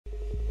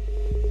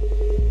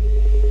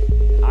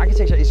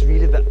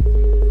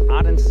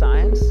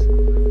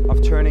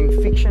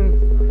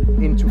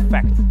conception into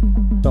fact.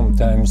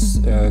 Sometimes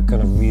kind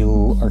of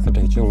real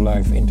architectural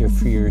life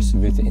interferes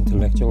with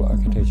intellectual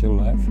architectural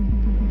life.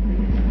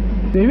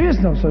 There is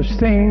no such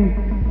thing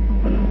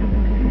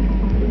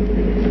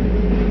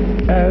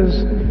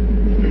as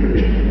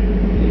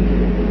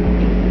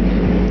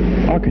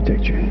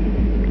architecture.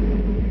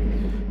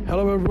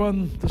 Hello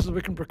everyone, this is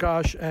Vikram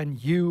Prakash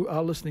and you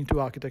are listening to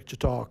Architecture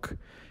Talk.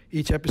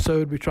 Each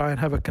episode we try and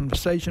have a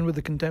conversation with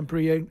a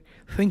contemporary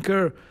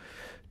thinker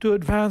to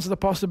advance the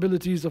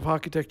possibilities of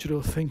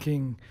architectural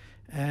thinking,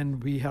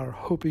 and we are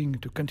hoping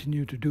to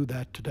continue to do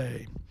that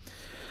today.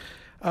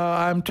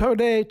 I'm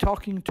today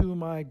talking to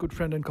my good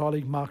friend and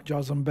colleague Mark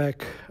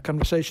Jarzombek, a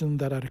conversation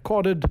that I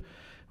recorded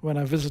when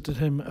I visited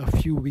him a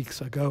few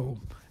weeks ago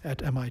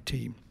at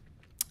MIT.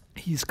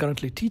 He's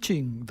currently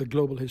teaching the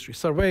Global History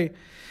Survey,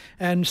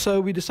 and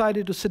so we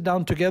decided to sit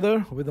down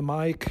together with a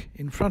mic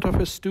in front of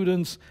his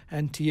students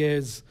and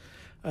TAs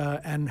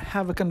and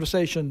have a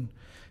conversation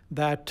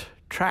that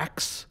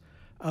tracks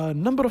a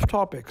number of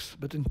topics,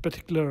 but in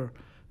particular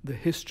the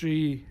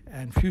history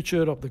and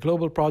future of the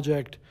global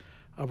project,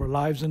 our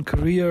lives and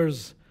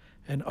careers,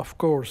 and of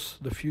course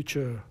the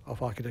future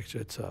of architecture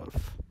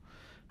itself.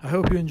 I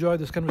hope you enjoy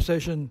this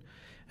conversation,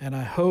 and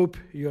I hope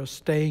you're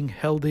staying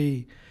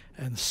healthy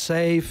and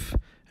safe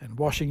and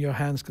washing your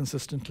hands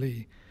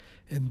consistently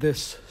in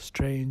this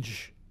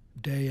strange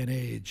day and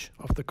age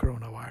of the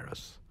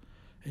coronavirus.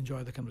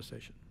 Enjoy the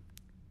conversation.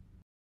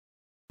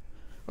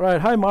 All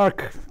right, hi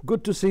Mark,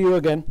 good to see you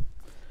again.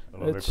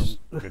 Hello Vikram,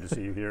 good to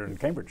see you here in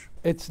Cambridge.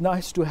 It's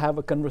nice to have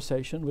a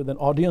conversation with an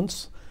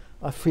audience.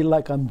 I feel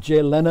like I'm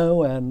Jay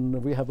Leno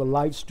and we have a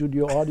live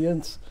studio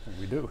audience.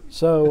 We do.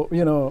 So,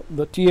 you know,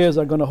 the TAs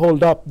are going to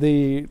hold up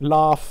the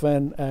laugh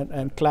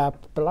and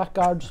clap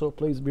placard, so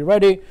please be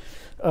ready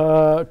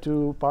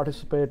to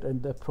participate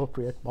in the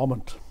appropriate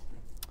moment.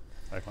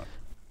 Excellent.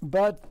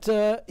 But,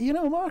 you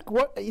know, Mark,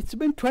 it's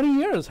been 20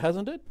 years,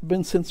 hasn't it?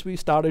 Been since we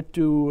started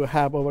to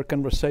have our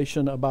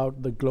conversation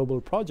about the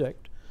global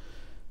project.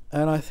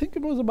 And I think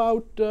it was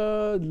about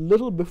a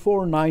little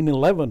before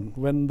 9/11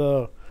 when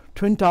the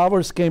Twin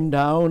Towers came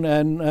down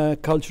and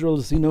cultural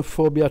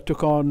xenophobia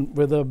took on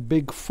with a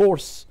big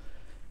force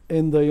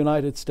in the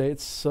United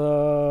States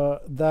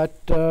that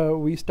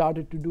we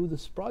started to do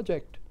this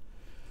project.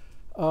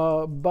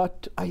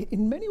 But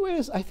in many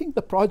ways, I think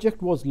the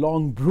project was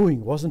long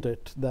brewing, wasn't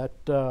it? That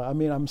I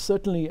mean, I'm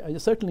certainly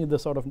the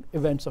sort of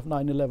events of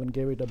 9/11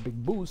 gave it a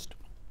big boost.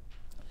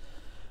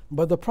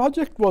 But the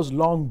project was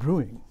long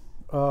brewing.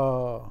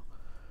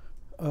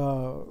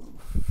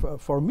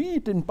 For me,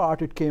 in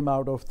part, it came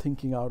out of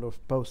thinking out of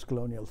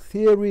post-colonial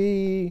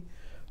theory,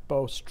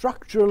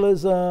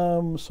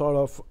 post-structuralism, sort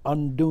of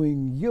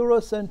undoing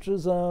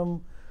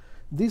Eurocentrism.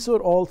 These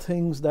were all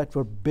things that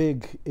were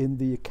big in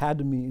the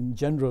academy in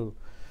general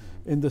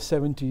in the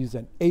 70s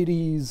and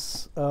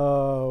 80s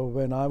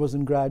when I was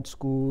in grad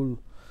school.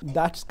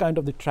 That's kind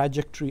of the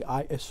trajectory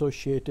I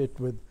associated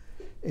with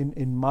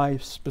in my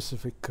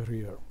specific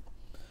career.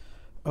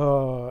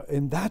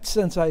 In that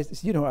sense, I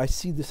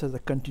see this as a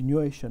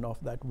continuation of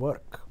that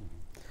work.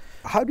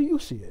 How do you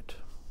see it?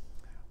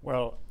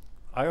 Well,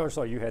 I always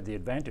thought you had the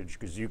advantage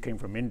because you came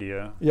from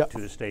India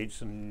to the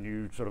States, and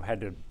you sort of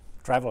had to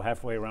travel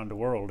halfway around the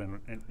world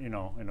in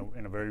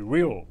a very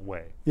real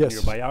way. Yes. In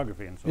your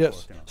biography and so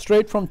forth. You know.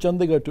 Straight from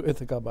Chandigarh to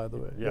Ithaca, by the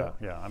way.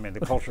 Yeah. I mean, the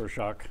culture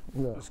shock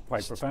is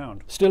quite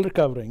profound. Still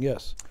recovering,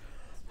 yes.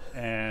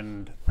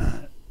 And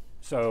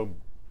so,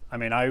 I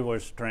mean, I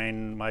was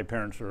trained, my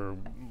parents are,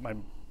 my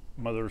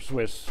mother's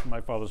Swiss, my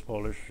father's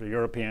Polish,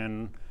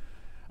 European.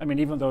 I mean,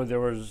 even though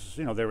there was,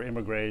 there were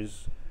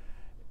immigrants,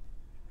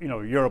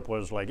 Europe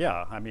was like,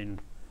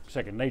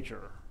 second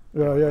nature.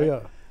 Yeah.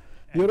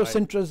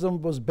 Eurocentrism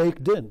was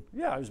baked in.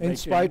 Yeah, it was baked in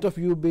spite of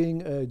you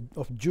being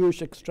of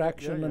Jewish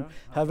extraction and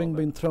having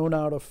been thrown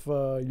out of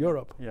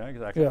Europe. Yeah,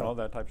 exactly, all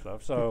that type of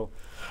stuff. So,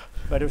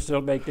 but it was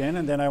still baked in,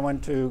 and then I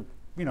went to,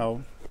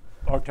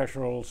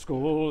 architectural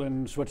school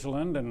in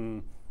Switzerland,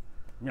 and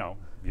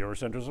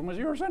Eurocentrism was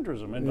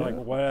Eurocentrism, and like,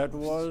 what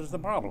was the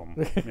problem?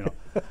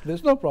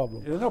 There's no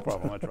problem. There's no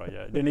problem. That's right.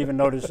 Yeah, didn't even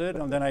notice it.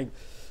 And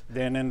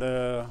then in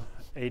the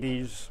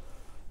 80s,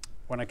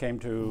 when I came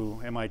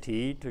to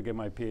MIT to get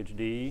my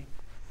PhD,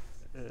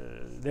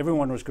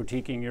 everyone was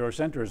critiquing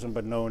Eurocentrism,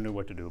 but no one knew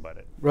what to do about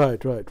it.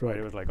 Right.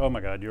 It was like, oh my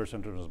God,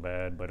 Eurocentrism is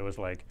bad. But it was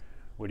like,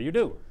 what do you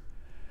do?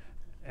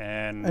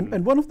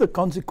 And one of the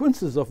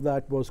consequences of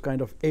that was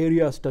kind of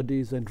area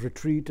studies and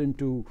retreat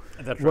into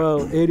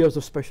areas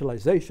of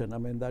specialization. I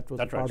mean, that was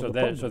part of the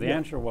problem. So the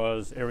answer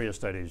was area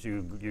studies.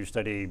 You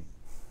study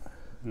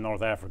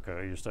North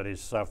Africa, you study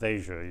South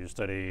Asia, you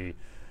study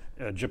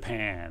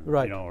Japan,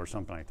 or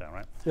something like that,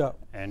 right? Yeah.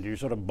 And you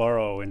sort of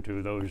burrow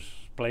into those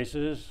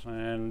places,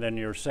 and then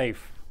you're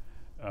safe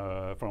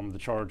from the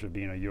charge of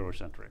being a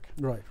Eurocentric.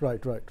 Right.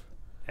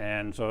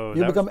 And so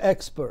you become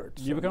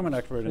experts. You become an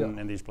expert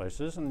in these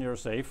places, and you're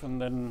safe, and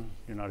then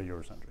you're not a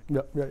Eurocentric.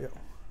 Yeah.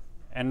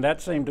 And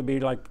that seemed to be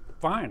like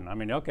fine. I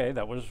mean, okay,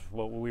 that was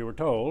what we were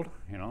told,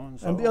 And,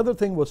 so and the other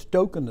thing was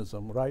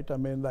tokenism, right? I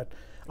mean,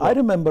 I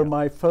remember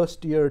my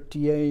first year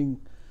TAing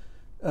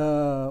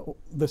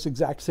this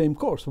exact same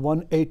course,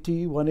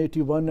 180,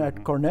 181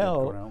 at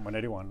Cornell.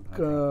 181.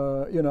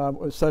 You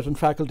know, a certain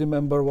faculty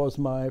member was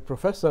my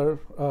professor,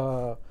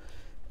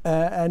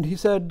 and he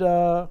said,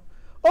 "Oh,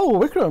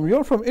 Vikram,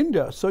 you're from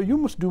India, so you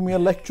must do me a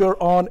lecture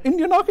on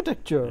Indian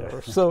architecture."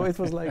 Yeah. So it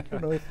was like, you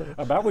know,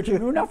 about which you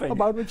knew nothing.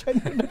 About which I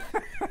knew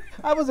nothing.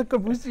 I was a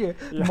Corbusier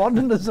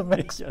modernism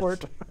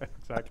expert. Yes,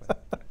 exactly.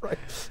 Right.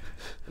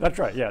 That's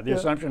right. Yeah, the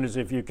assumption is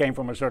if you came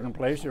from a certain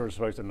place, you were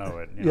supposed to know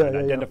it, you know, and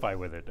identify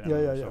with it, and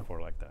so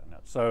forth like that.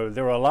 So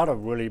there were a lot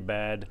of really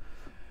bad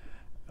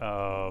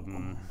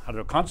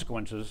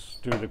consequences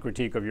to the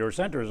critique of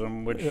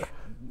Eurocentrism, which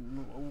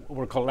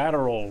were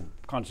collateral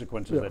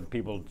consequences that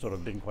people sort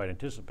of didn't quite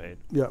anticipate.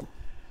 Yeah.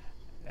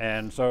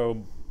 And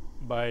so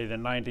by the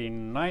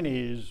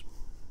 1990s,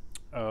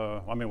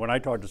 I mean, when I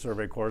taught the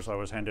survey course, I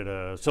was handed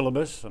a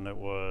syllabus, and it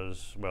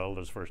was, well,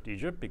 there's first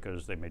Egypt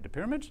because they made the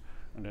pyramids,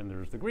 and then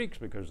there's the Greeks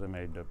because they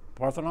made the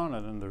Parthenon,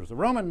 and then there's the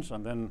Romans,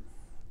 and then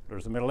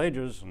there's the Middle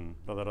Ages, and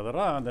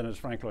and then it's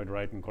Frank Lloyd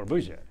Wright and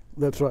Corbusier.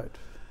 That's right.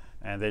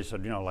 And they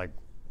said, you know, like,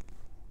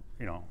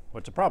 you know,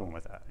 what's the problem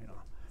with that, you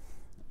know?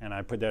 And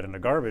I put that in the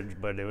garbage,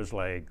 but it was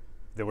like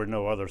there were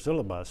no other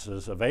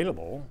syllabuses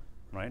available,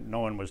 right? No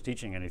one was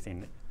teaching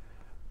anything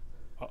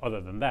other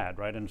than that,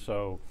 right? And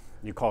so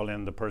you call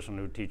in the person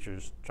who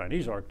teaches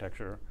Chinese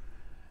architecture,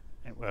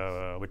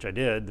 which I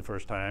did the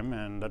first time,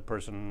 and that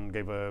person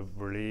gave a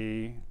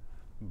really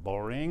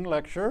boring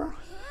lecture,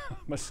 I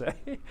must say,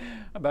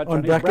 about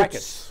on Chinese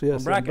brackets. Yes,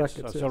 on brackets.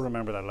 brackets, I still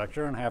remember that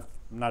lecture, and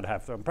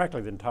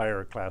practically the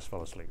entire class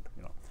fell asleep,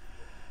 you know.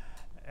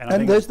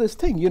 And there's this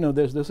thing, you know,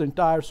 there's this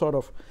entire sort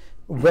of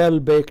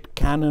well-baked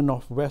canon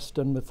of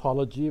Western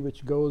mythology,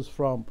 which goes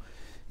from,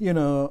 you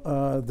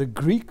know, the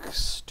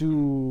Greeks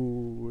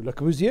to Le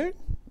Corbusier,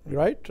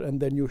 right? And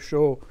then you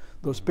show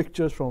those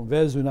pictures from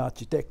Vers une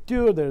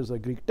architecture. There's a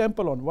Greek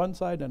temple on one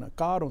side and a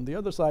car on the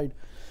other side,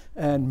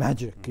 and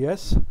magic,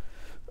 yes?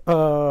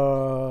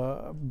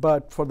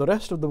 But for the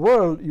rest of the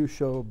world, you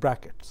show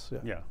brackets.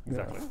 Yeah,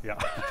 exactly, yeah.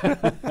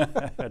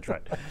 That's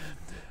right.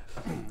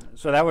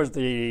 So that was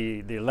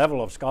the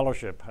level of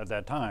scholarship at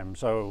that time.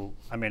 So,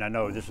 I mean, I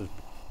know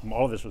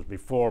all of this was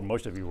before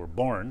most of you were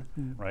born,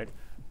 right?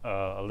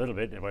 A little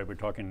bit, right? We're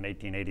talking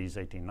 1880s,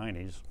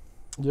 1890s.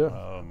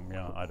 Yeah.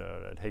 Yeah,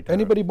 I'd hate to.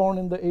 Anybody born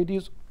in the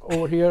 80s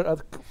over here?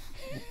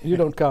 You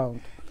don't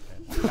count.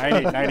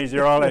 90s,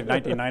 you're all at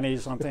 1990s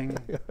something?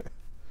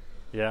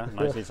 Yeah,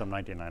 some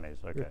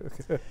 1990s, okay.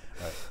 Right.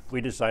 We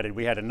decided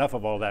we had enough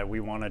of all that. We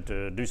wanted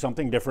to do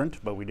something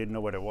different, but we didn't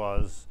know what it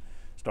was.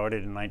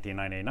 Started in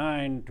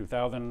 1999,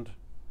 2000.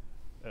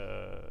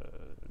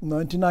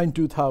 99,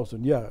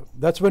 2000, yeah.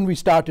 That's when we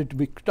started.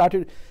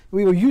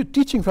 We were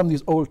teaching from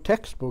these old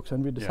textbooks,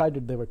 and we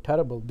decided they were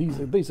terrible.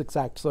 These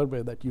exact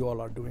survey that you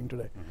all are doing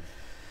today.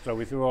 So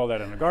we threw all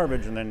that in the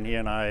garbage, and then he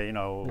and I, you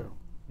know,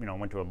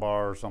 went to a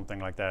bar or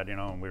something like that, you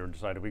know, and we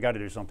decided we got to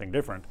do something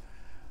different.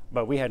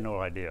 But we had no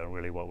idea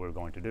really what we were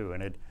going to do,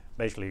 and it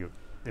basically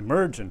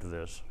emerged into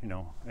this, you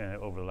know,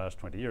 over the last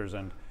 20 years.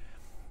 And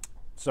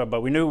so,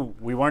 but we knew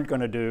we weren't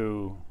going to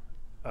do,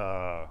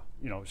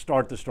 you know,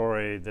 start the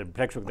story. The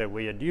textbook that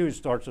we had used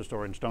starts the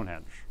story in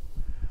Stonehenge,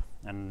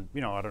 and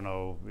you know, I don't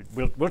know.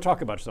 We'll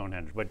talk about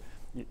Stonehenge, but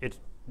it's,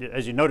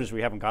 as you notice,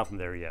 we haven't gotten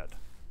there yet,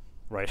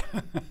 right?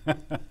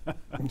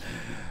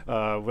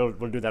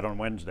 We'll do that on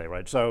Wednesday,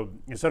 right? So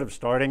instead of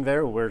starting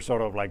there, we're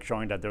sort of like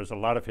showing that there's a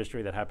lot of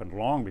history that happened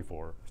long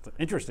before.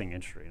 Interesting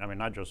history. I mean,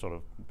 not just sort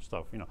of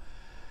stuff, you know.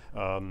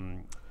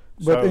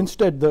 But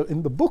instead,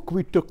 in the book,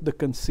 we took the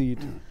conceit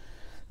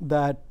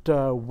that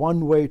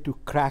one way to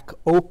crack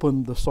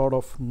open the sort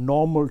of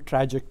normal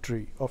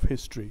trajectory of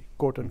history,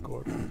 quote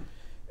unquote,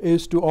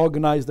 is to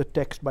organize the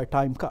text by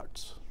time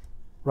cuts,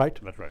 right?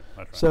 That's right.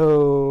 That's right.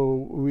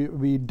 So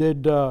we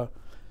did.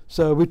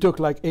 So we took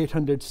like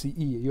 800 CE.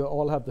 You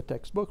all have the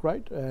textbook,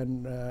 right?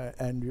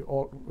 And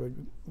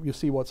you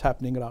see what's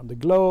happening around the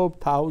globe.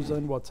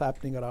 1000, what's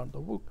happening around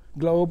the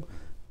globe.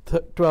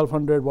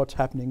 1200, what's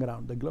happening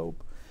around the globe,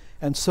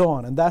 and so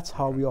on. And that's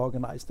how we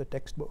organized the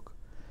textbook.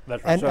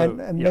 That's right.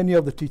 And many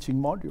of the teaching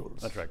modules.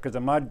 That's right. Because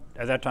the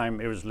at that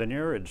time it was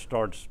linear. It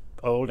starts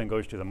old and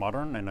goes to the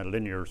modern in a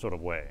linear sort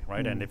of way,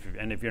 right? And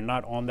if you're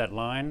not on that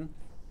line,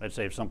 let's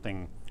say if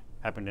something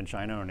happened in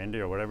China or in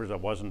India or whatever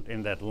that wasn't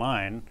in that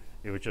line,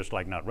 it was just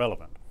like not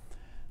relevant.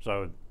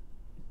 So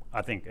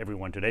I think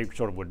everyone today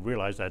sort of would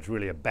realize that's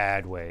really a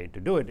bad way to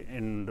do it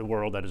in the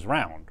world that is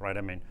round, right?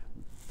 I mean,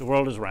 the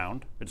world is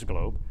round. It's a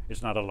globe.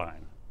 It's not a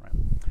line, right?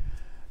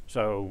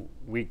 So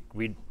we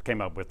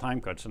came up with time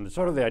cuts, and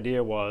sort of the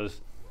idea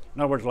was, in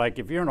other words, like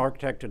if you're an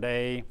architect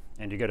today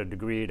and you get a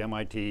degree at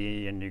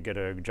MIT and you get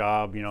a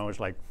job, you know,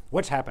 it's like,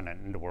 what's happening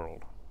in the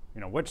world?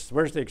 You know,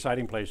 where's the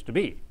exciting place to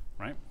be,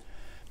 right?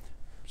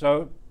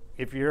 So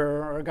if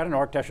you're got an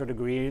architectural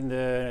degree in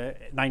the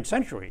 9th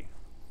century,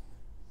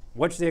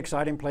 what's the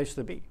exciting place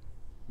to be,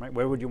 right?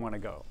 Where would you want to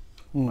go,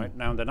 right?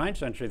 Now in the 9th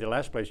century, the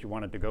last place you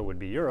wanted to go would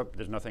be Europe.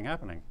 There's nothing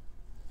happening.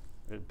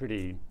 It's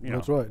pretty, you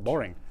know,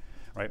 boring.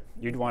 Right,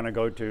 you'd want to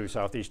go to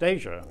Southeast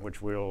Asia,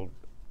 which we'll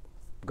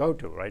go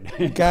to, right?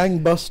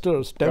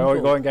 Gangbusters,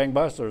 temple. Going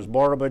gangbusters,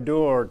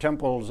 Borobudur,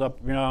 temples up,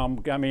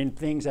 I mean,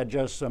 things that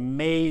just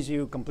amaze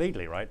you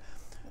completely, right?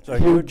 So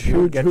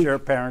you get your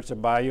parents to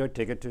buy you a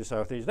ticket to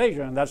Southeast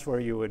Asia, and that's where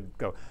you would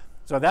go.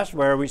 So that's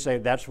where we say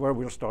that's where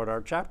we'll start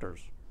our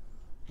chapters,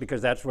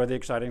 because that's where the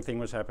exciting thing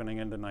was happening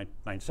in the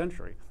 9th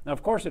century. Now,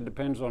 of course, it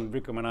depends on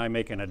Vikram and I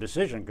making a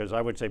decision, because I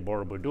would say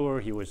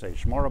Borobudur, he would say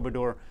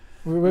Shmorobudur.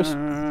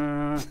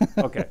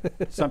 Okay,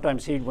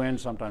 sometimes he'd win,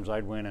 sometimes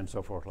I'd win, and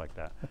so forth like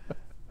that.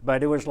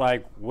 But it was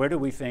like, where do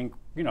we think,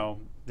 the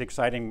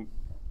exciting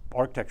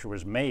architecture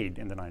was made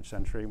in the 9th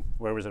century?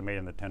 Where was it made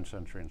in the 10th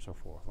century, and so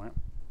forth, right?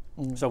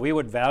 So we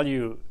would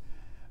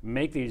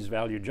make these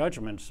value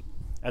judgments,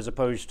 as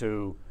opposed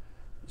to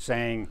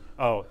saying,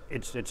 oh,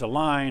 it's a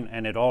line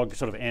and it all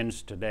sort of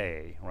ends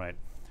today, right?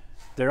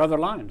 There are other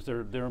lines.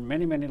 There are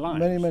many, many lines,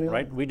 many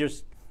right? lines. We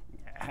just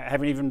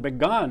haven't even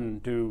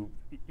begun to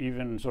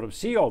even sort of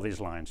see all these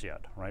lines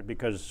yet, right?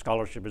 Because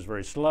scholarship is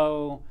very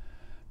slow.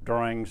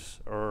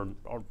 Drawings are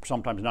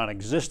sometimes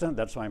non-existent.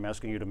 That's why I'm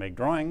asking you to make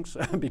drawings,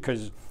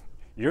 because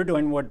you're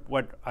doing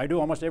what I do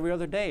almost every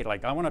other day.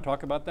 Like, I want to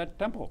talk about that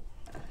temple.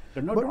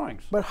 There are no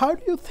drawings. But how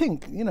do you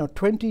think,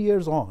 20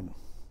 years on,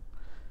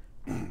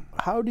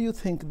 how do you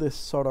think this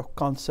sort of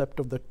concept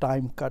of the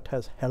time cut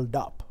has held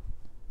up?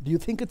 Do you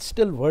think it's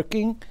still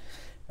working?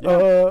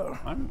 Yeah,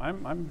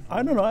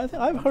 I don't know.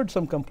 I've heard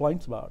some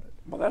complaints about it.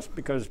 Well, that's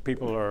because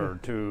people are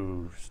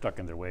too stuck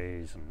in their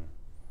ways. And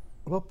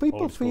well,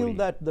 people feel old-schooly.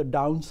 that the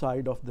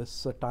downside of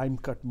this time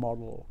cut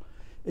model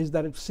is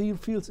that it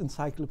feels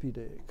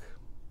encyclopedic,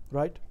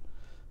 right?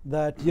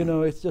 That,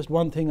 it's just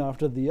one thing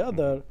after the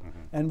other,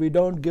 and we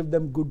don't give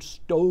them good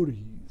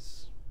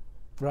stories,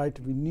 right?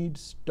 We need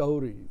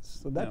stories.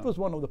 So that was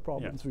one of the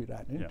problems we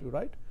ran into,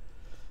 right?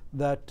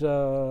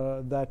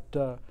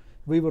 That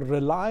we were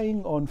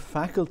relying on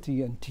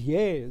faculty and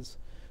TAs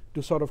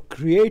to sort of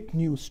create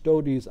new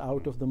stories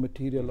out of the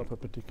material of a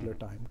particular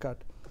time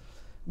cut.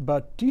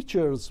 But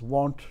teachers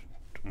want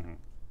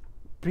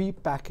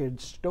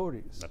pre-packaged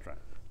stories. That's right.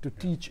 To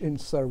teach in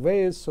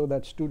surveys so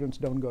that students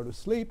don't go to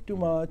sleep too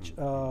much,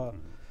 right?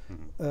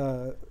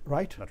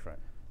 That's right.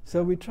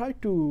 So we try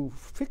to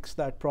fix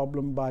that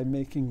problem by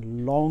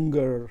making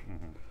longer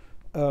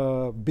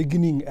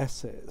beginning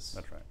essays.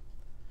 That's right.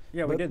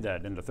 Yeah, we did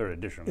that in the 3rd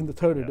edition. In the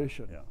 3rd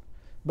edition. Yeah.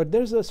 But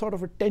there's a sort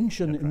of a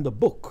tension in the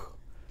book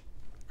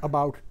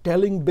about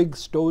telling big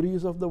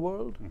stories of the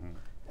world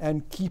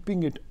and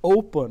keeping it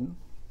open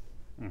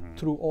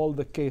through all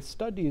the case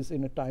studies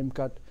in a time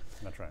cut.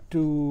 That's right.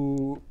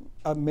 To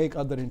make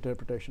other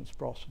interpretations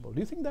possible.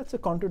 Do you think that's a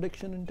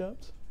contradiction in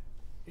terms?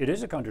 It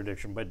is a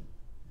contradiction, but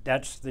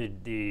that's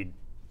the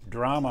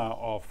drama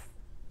of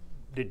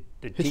the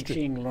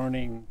teaching,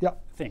 learning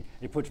thing.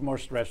 It puts more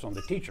stress on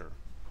the teacher.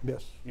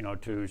 Yes.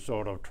 To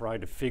sort of try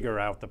to figure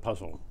out the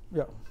puzzle.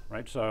 Yeah.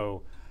 Right.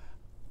 So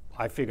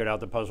I figured out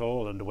the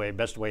puzzle in the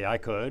best way I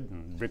could,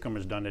 and Vikram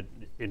has done it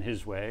in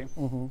his way.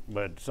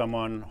 But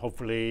someone,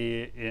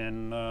 hopefully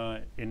in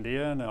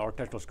India, in an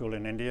architectural school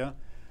in India,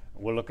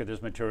 will look at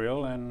this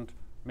material and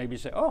maybe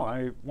say, oh,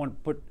 I want to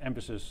put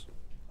emphasis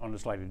on a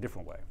slightly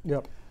different way.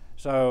 Yep.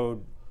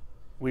 So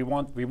we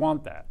want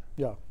that.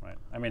 Yeah. Right.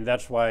 I mean,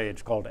 that's why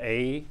it's called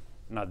A,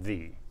 not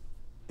the.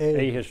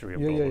 A history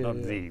of gold,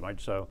 not the.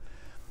 Right. So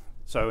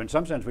in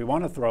some sense, we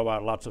want to throw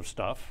out lots of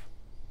stuff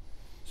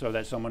so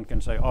that someone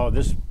can say, oh,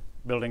 this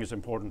building is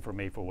important for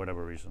me for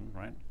whatever reason,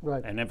 right?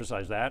 Right. And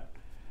emphasize that.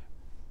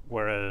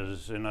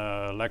 Whereas in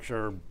a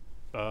lecture,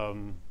 I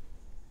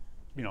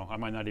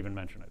might not even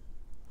mention it.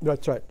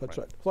 That's right. That's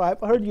right. So I've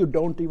heard you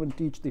don't even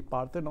teach the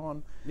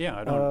Parthenon. Yeah,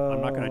 I don't.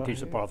 I'm not going to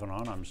teach the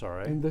Parthenon. I'm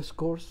sorry. In this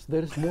course,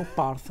 there is no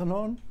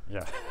Parthenon.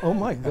 Yeah. Oh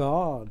my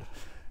God!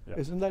 Yeah.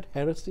 Isn't that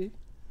heresy?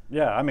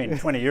 Yeah, I mean,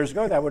 20 years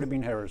ago, that would have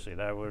been heresy.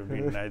 That would have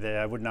been.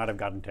 I would not have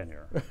gotten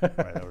tenure. Right,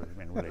 that would have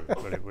been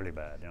really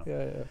bad.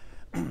 Yeah.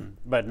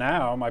 But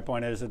now, my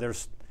point is that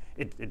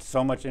it's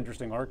so much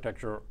interesting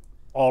architecture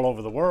all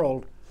over the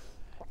world.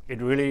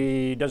 It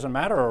really doesn't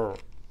matter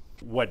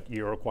what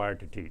you're required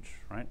to teach,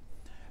 right?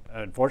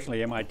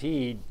 Unfortunately,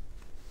 MIT,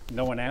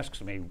 no one asks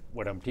me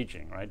what I'm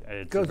teaching, right?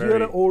 Because you're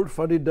an old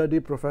fuddy-duddy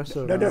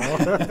professor. No.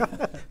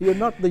 You're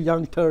not the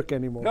young Turk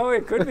anymore. No,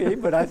 it could be,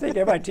 but I think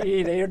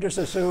MIT, they just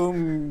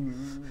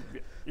assume,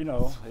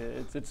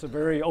 it's a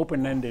very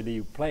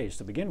open-ended place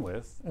to begin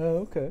with.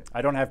 Oh, okay.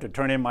 I don't have to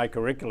turn in my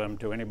curriculum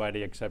to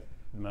anybody except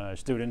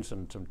students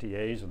and some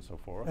TAs and so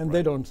forth. And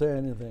they don't say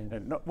anything.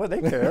 And well,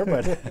 they care,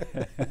 but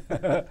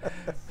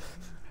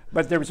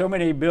but there are so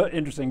many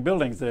interesting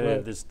buildings.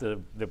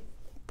 The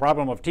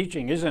problem of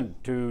teaching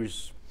isn't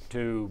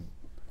to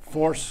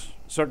force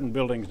certain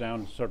buildings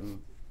down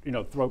certain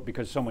throat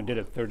because someone did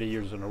it 30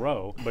 years in a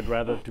row, but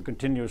rather to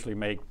continuously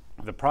make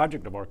the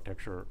project of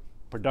architecture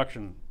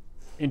production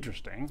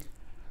interesting,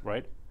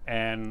 right?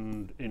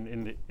 And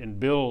in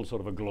build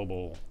sort of a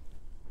global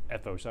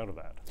ethos out of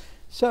that.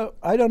 So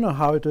I don't know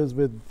how it is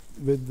with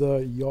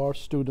your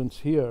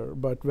students here,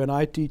 but when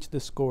I teach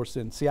this course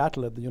in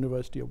Seattle at the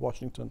University of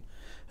Washington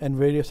and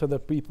various other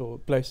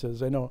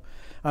places,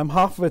 I'm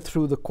halfway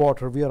through the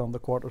quarter. We are on the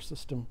quarter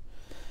system.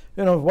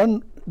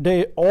 one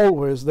day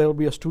always there'll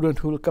be a student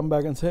who will come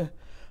back and say,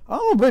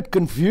 I'm a bit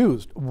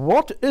confused.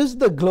 What is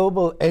the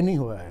global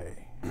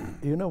anyway?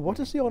 What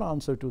is your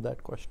answer to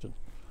that question?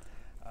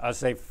 I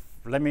say,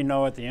 let me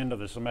know at the end of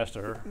the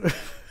semester.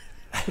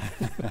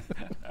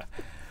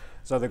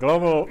 So the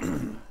global,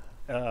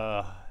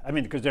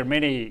 because there are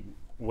many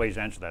ways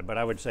to answer that, but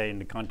I would say in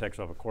the context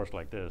of a course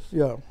like this,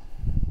 Yeah.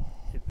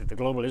 The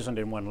global isn't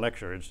in one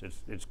lecture,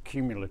 it's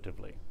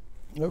cumulatively.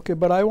 Okay,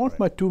 but I want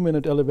my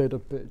 2-minute elevator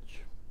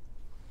pitch.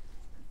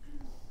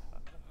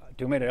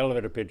 2-minute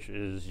elevator pitch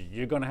is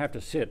you're going to have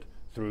to sit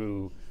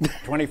through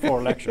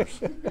 24 lectures.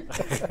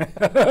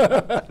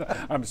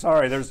 I'm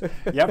sorry, there's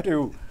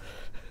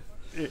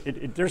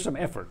some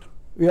effort.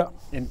 Yeah.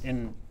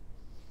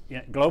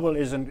 Global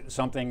isn't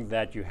something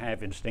that you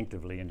have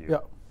instinctively in you. Yeah.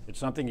 It's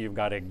something you've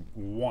got to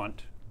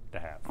want to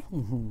have,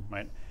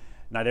 right?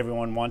 Not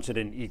everyone wants it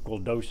in equal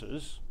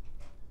doses.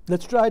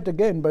 Let's try it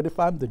again, but if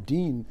I'm the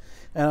dean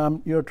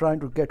and you're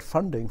trying to get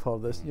funding for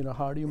this,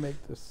 how do you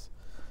make this,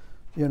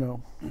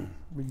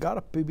 we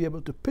gotta be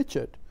able to pitch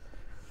it.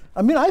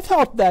 I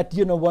thought that,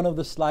 one of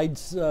the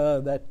slides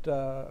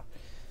that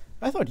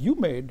I thought you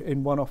made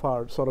in one of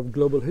our sort of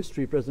global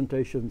history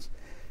presentations,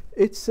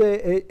 it's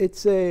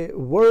a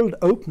world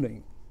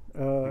opening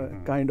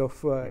kind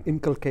of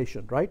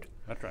inculcation, right?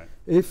 That's right.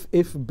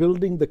 If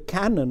building the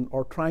canon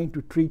or trying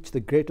to teach the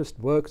greatest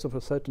works of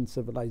a certain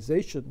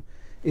civilization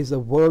is a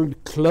world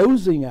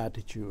closing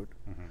attitude,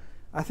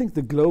 I think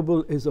the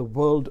global is a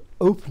world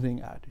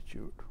opening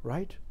attitude,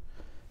 right?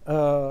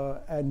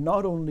 And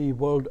not only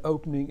world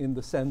opening in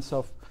the sense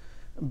of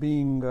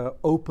being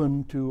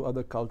open to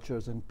other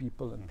cultures and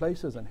people and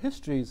places and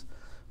histories,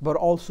 but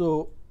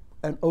also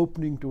an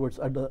opening towards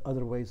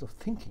other ways of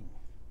thinking,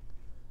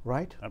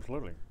 right?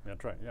 Absolutely,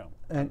 that's right, yeah.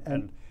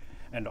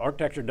 And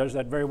architecture does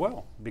that very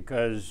well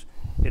because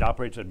it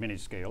operates at many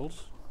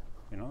scales,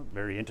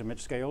 very intimate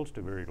scales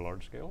to very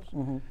large scales.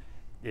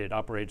 It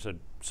operates at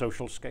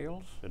social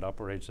scales. It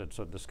operates at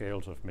the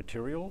scales of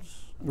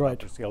materials, right.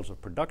 The scales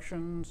of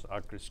productions,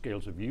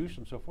 scales of use,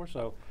 and so forth.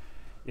 So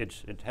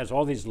it has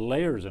all these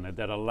layers in it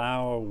that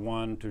allow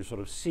one to sort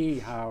of see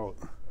how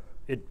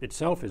it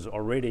itself is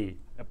already,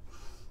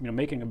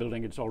 making a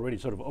building. It's already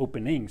sort of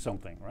opening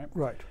something, right?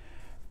 Right.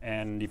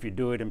 And if you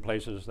do it in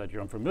places that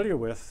you're unfamiliar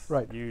with,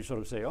 right. you sort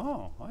of say,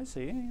 oh, I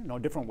see,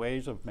 different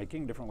ways of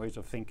making, different ways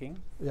of thinking.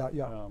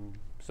 Yeah.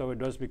 So it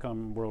does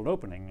become world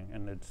opening,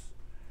 and it's,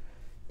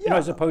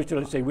 as opposed to,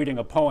 let's say, reading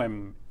a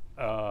poem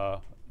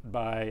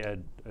by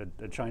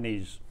a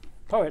Chinese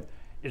poet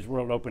is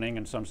world opening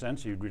in some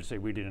sense. You'd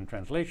read it in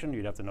translation,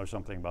 you'd have to know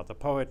something about the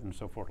poet and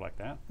so forth like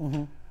that.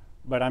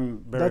 But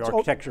I'm very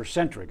architecture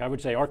centric. I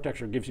would say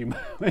architecture gives you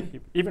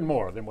even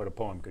more than what a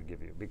poem could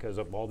give you because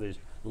of all these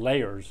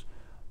layers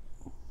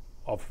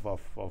of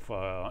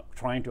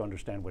trying to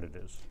understand what it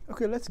is.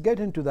 Okay, let's get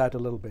into that a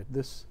little bit.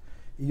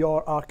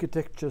 Your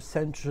architecture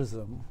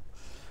centrism,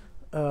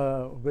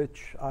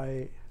 which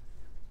I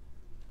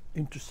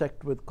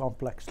intersect with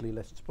complexly,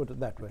 let's put it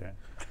that way.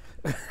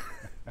 Okay.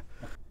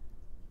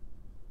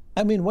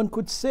 One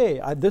could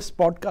say this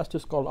podcast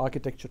is called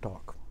Architecture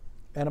Talk,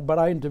 but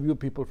I interview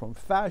people from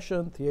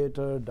fashion,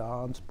 theater,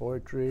 dance,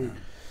 poetry,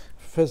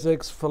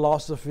 physics,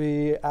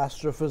 philosophy,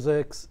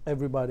 astrophysics,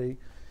 everybody,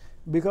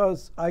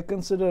 because I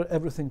consider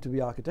everything to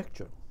be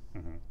architecture.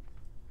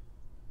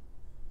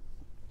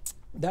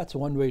 That's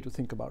one way to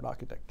think about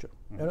architecture.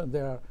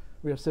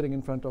 We are sitting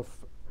in front of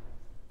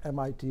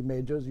MIT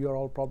majors. You're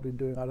all probably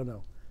doing, I don't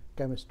know,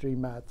 chemistry,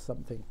 math,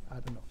 something. I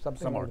don't know,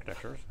 something. Some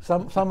architectures.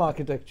 Some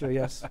architecture,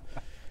 yes.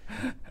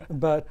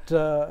 But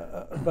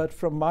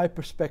from my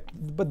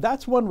perspective, but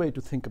that's one way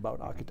to think about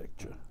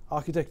architecture.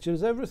 Architecture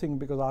is everything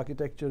because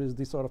architecture is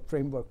the sort of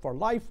framework for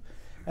life,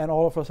 and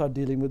all of us are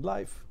dealing with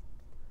life,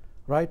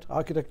 right?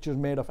 Architecture is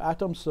made of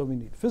atoms, so we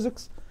need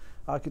physics.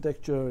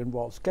 Architecture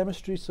involves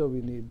chemistry, so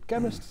we need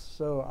chemists.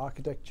 So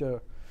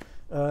architecture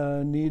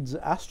needs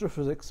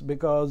astrophysics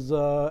because,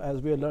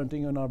 as we are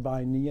learning in our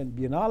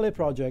Biennale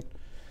project,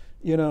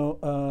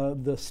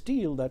 the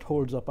steel that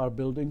holds up our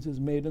buildings is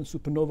made in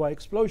supernova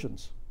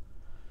explosions.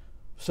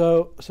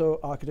 So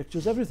architecture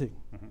is everything.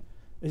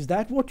 Is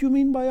that what you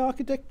mean by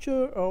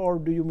architecture, or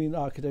do you mean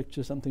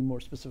architecture something more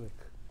specific?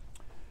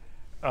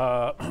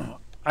 I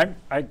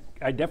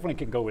definitely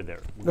can go with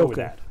there. Go with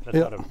that. That's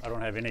not I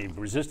don't have any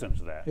resistance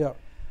to that. Yeah.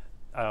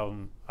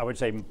 I would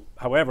say,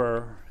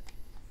 however,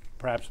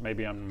 perhaps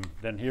maybe I'm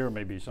then here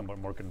maybe somewhat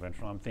more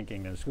conventional. I'm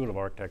thinking in the School of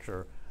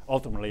Architecture,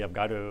 ultimately I've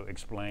got to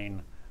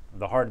explain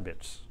the hard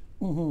bits.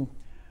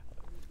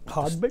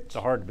 Hard bits?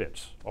 The hard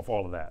bits of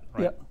all of that,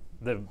 right? Yeah.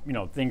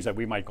 The things that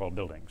we might call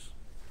buildings.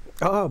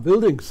 Ah,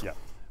 buildings. Yeah.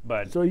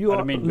 But so you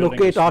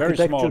locate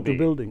architecture to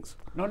buildings.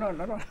 No.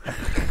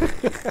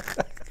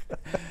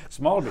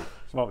 Small b,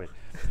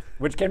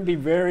 which can be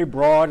very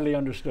broadly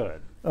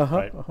understood.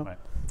 Right?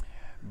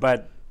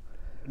 But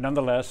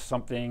nonetheless,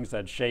 some things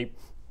that shape,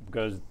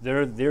 because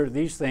they're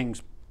these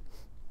things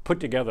put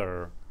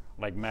together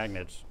like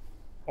magnets,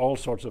 all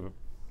sorts of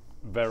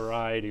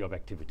variety of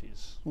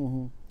activities.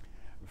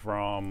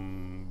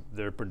 from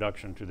their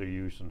production to their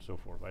use and so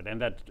forth, right?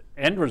 And that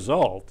end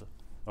result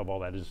of all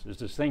that is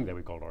this thing that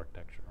we call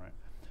architecture, right?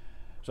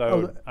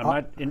 So I'm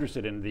not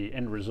interested in the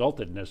end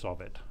resultedness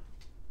of it,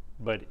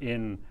 but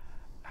in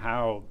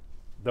how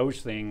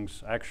those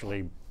things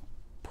actually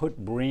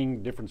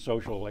bring different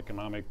social,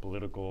 economic,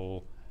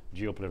 political,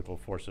 geopolitical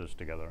forces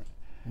together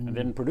and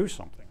then produce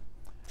something.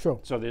 Sure.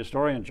 So the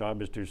historian's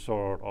job is to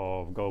sort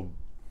of go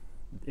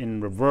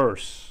in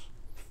reverse,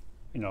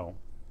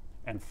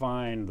 and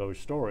find those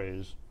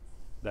stories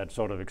that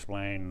sort of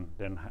explain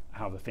then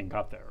how the thing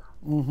got there,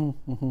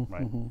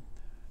 right?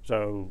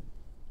 So,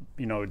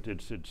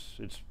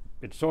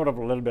 it's sort of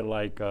a little bit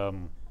like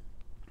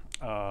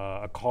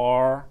a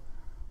car.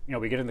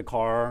 We get in the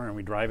car and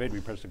we drive it,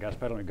 we press the gas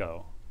pedal and we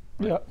go.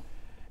 Right? Yeah.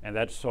 And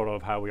that's sort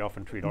of how we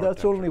often treat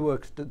architecture. That only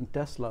works in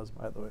Teslas,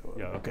 by the way.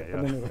 Yeah, okay, yeah.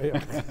 Anyway, yeah.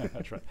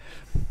 That's right.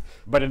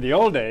 But in the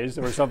old days,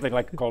 there was something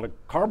called a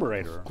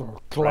carburetor.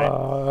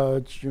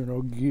 Clutch,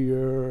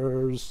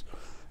 gears.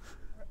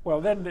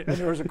 Well, then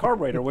there was a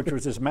carburetor, which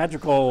was this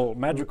magical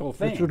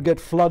thing. Which would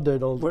get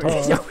flooded all the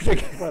time. Yeah, which would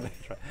get flooded,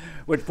 right.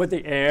 Which put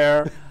the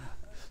air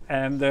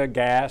and the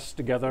gas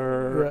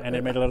together, and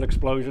it made a little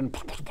explosion.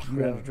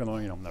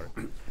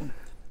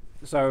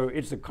 So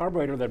it's the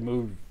carburetor that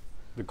moved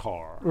the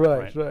car,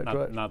 right.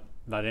 Not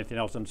anything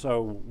else. And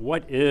so,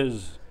 what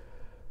is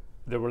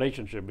the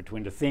relationship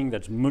between the thing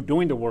that's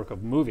doing the work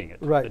of moving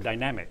it, the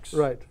dynamics,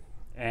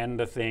 and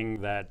the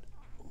thing that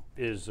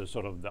is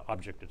sort of the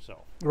object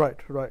itself? Right.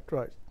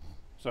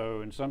 So,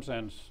 in some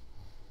sense,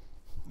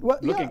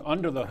 looking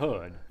under the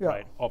hood,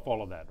 right, of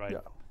all of that, right?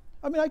 Yeah.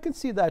 I mean, I can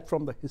see that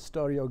from the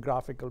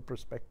historiographical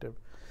perspective,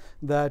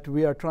 that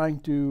we are trying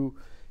to,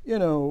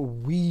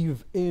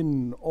 weave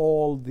in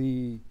all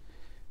the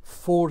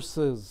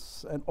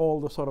forces and all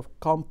the sort of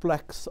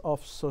complex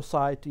of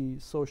society,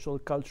 social,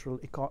 cultural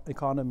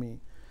economy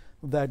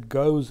that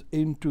goes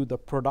into the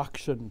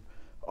production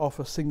of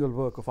a single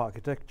work of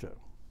architecture,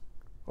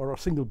 or a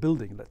single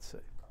building, let's say.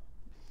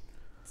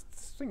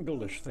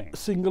 Single-ish thing.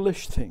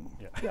 Single-ish thing.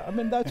 Yeah. I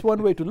mean, that's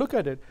one way to look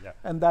at it. Yeah.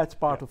 And that's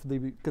part of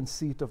the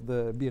conceit of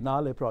the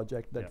Biennale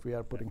project that we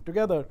are putting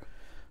together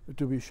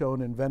to be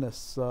shown in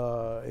Venice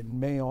in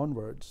May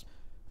onwards.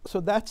 So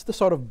that's the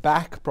sort of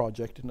back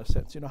project, in a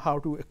sense, how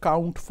to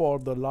account for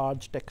the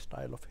large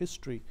textile of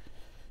history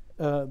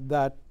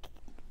that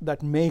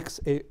makes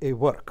a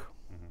work.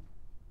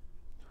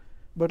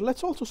 But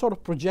let's also sort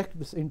of project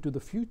this into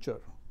the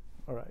future,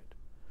 all right?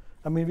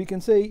 I mean, we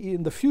can say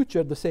in the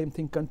future the same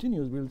thing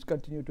continues. We'll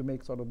continue to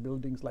make sort of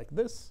buildings like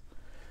this,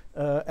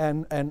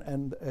 and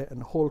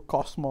a whole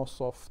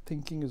cosmos of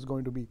thinking is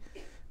going to be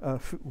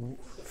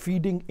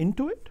feeding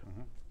into it.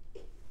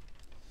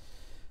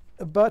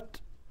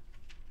 But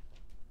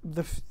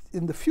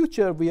in the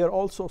future, we are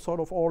also sort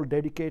of all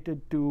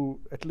dedicated to,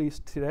 at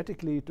least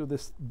theoretically, to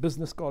this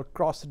business called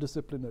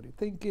cross-disciplinary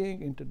thinking,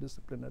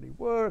 interdisciplinary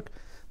work.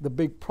 The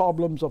big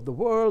problems of the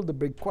world, the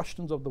big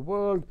questions of the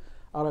world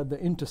are at the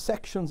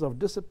intersections of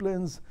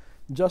disciplines.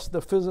 Just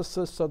the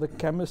physicists or the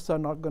chemists are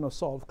not going to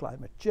solve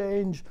climate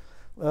change,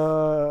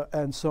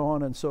 and so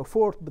on and so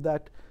forth.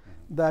 But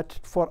that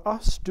for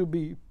us to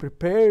be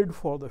prepared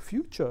for the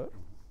future,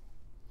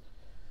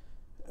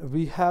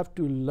 we have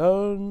to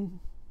learn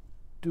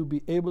to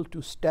be able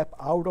to step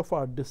out of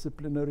our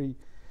disciplinary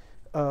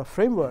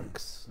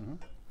frameworks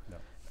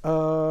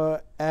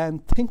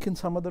and think in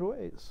some other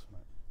ways.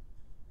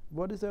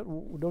 What is that?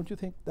 Don't you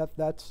think that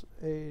that's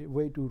a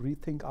way to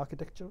rethink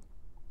architecture?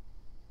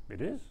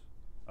 It is.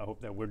 I hope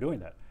that we're doing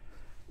that.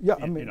 Yeah,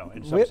 I mean,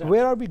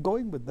 where are we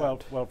going with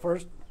that? Well,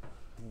 first,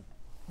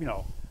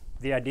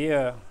 the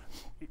idea,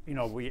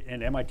 we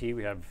in MIT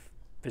we have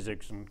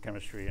physics and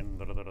chemistry and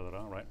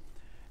right?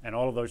 And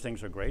all of those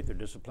things are great. They're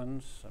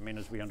disciplines. I mean,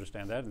 as we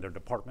understand that, and they're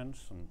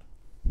departments, and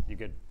you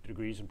get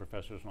degrees and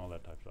professors and all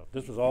that type of stuff.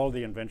 This was all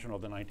the invention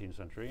of the 19th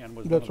century, and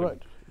was that's one of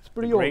right. It's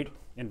pretty the great old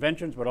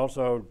inventions, but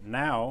also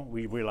now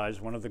we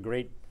realize one of the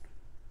great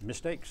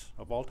mistakes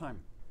of all time,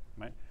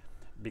 right?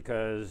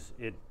 Because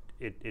it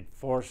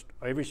forced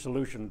every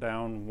solution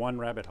down one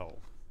rabbit hole.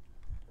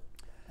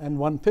 And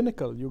one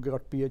pinnacle. You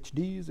got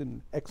PhDs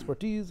and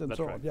expertise and that's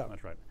so right, on. Yeah,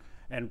 that's right.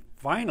 And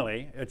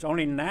finally, it's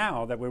only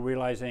now that we're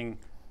realizing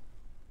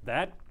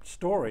that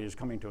story is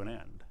coming to an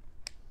end.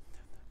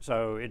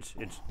 So it's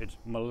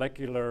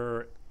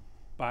molecular,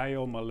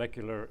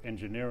 biomolecular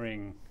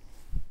engineering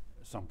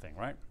something,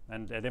 right?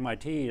 And at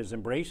MIT is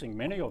embracing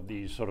many of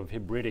these sort of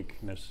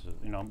hybridicness,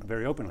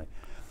 very openly.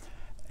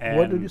 And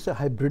what did you say?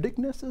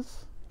 Hybridicness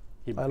is?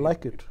 I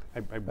like it.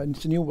 And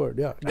it's a new word.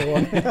 Yeah, go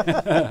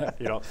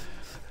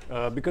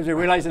on. Because you're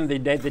realizing the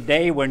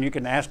day when you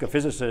can ask a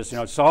physicist,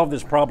 solve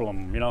this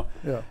problem,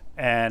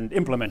 and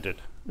implement it.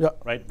 Yeah.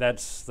 Right.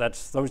 That's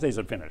those days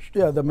are finished.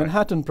 Yeah. The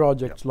Manhattan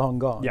Project's long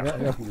gone. Yeah.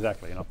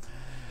 Exactly.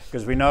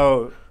 Because we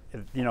know,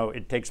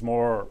 it takes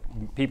more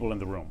people in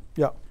the room.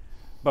 Yeah.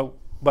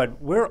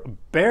 But we're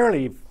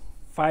barely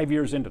 5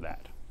 years into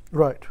that.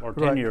 Right. Or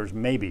 10 years,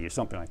 maybe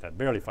something like that.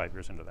 Barely 5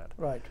 years into that.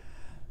 Right.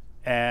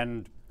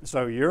 And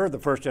so you're the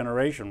first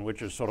generation,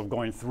 which is sort of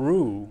going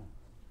through.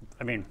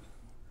 I mean,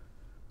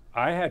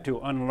 I had to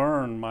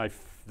unlearn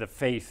the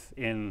faith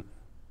in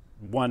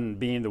one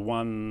being the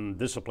one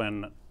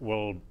discipline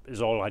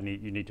is all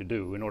you need to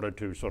do in order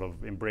to sort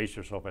of embrace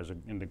yourself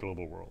in the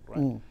global world,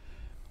 right?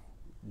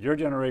 Your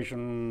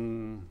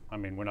generation, I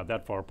mean, we're not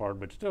that far apart,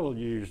 but still,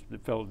 you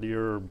felt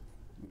you're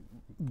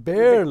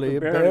barely.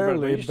 But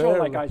you still,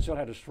 like, I still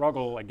had to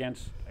struggle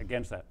against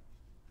that.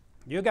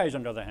 You guys,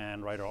 on the other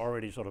hand, right, are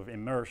already sort of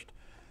immersed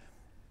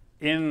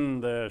in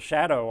the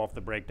shadow of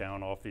the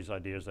breakdown of these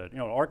ideas that,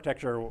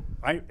 architecture.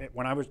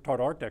 When I was taught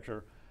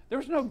architecture, there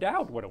was no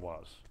doubt what it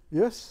was.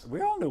 Yes.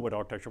 We all knew what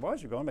architecture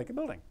was. You go and make a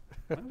building.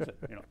 That was it.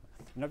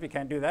 If you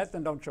can't do that,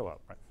 then don't show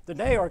up. Right?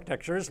 Today,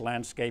 architecture is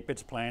landscape,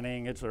 it's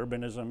planning, it's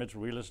urbanism, it's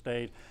real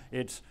estate,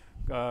 it's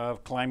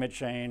climate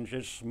change,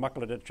 it's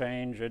muckled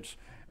change, it's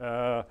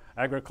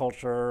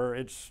agriculture,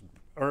 it's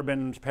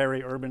urban,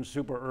 peri-urban,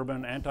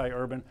 super-urban,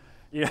 anti-urban.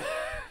 Yeah,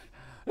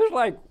 it's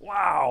like,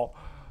 wow.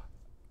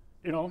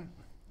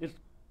 It's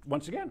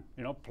once again,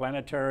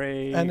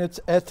 planetary. And it's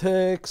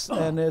ethics,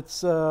 and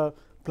it's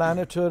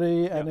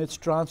planetary, and it's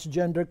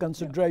transgender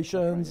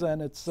considerations,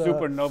 and it's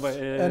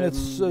supernova, and it's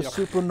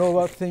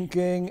supernova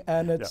thinking,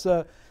 and it's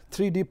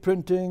 3D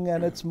printing,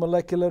 and it's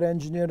molecular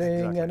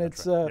engineering, and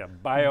it's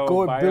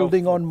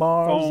building on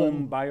Mars, foam,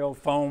 and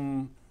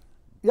biofoam,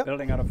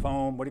 building out of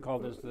foam. What do you call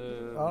this?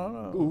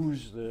 The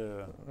ooze,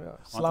 the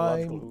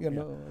slime. Ooze,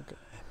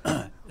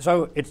 Okay.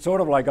 So it's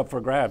sort of like up for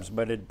grabs,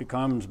 but it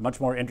becomes much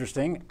more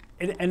interesting.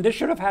 And this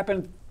should have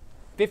happened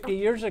 50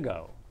 years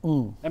ago.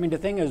 I mean, the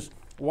thing is,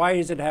 why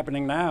is it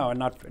happening now and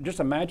not just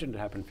imagine it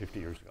happened 50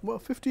 years ago? Well,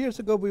 50 years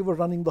ago, we were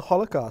running the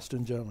Holocaust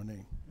in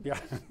Germany. Yeah.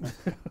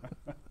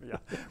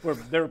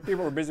 Where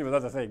people were busy with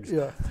other things.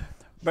 Yeah.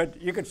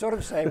 But you could sort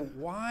of say,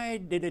 why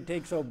did it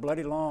take so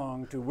bloody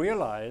long to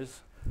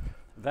realize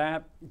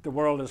that the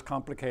world is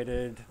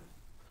complicated,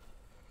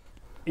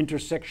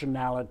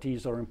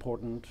 intersectionalities are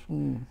important,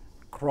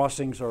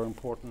 crossings are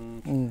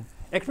important,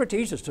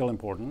 expertise is still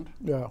important.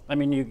 Yeah. I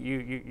mean,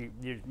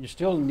 you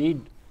still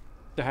need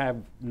to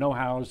have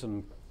know-hows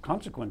and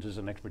consequences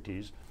and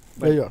expertise.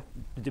 But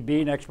to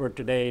be an expert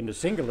today in the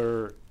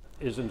singular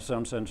is in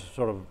some sense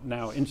sort of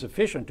now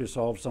insufficient to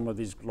solve some of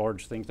these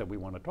large things that we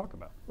want to talk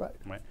about.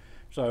 Right.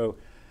 So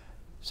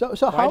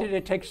why did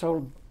it take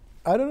so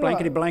I don't know.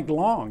 blankety-blank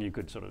long, you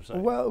could sort of say?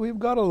 Well, we've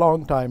got a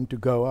long time to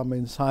go. I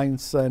mean,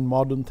 science and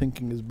modern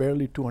thinking is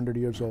barely 200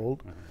 years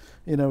old.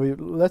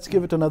 Let's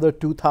give it another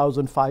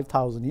 2,000,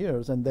 5,000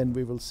 years, and then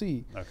we will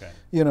see,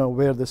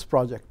 where this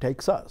project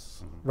takes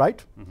us,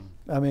 right?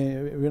 I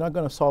mean, we're not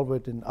going to solve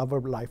it in our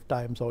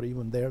lifetimes or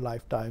even their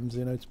lifetimes.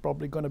 It's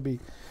probably going to be,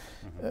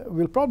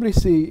 we'll probably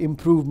see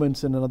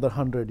improvements in another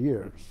 100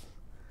 years.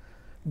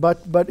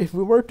 But if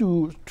we were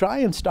to try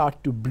and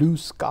start to blue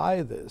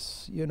sky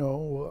this,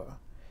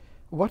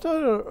 what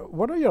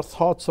are your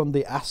thoughts on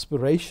the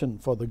aspiration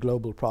for the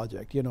global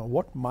project?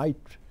 What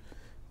might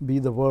be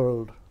the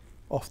world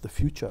of the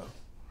future?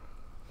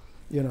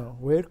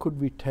 Where could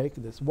we take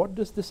this? What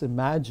does this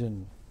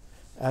imagine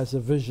as a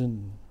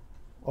vision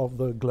of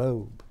the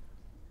globe,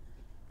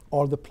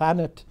 or the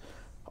planet,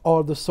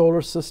 or the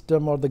solar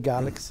system, or the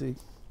galaxy?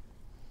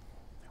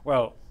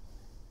 Well,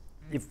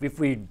 if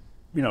we,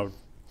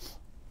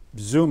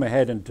 zoom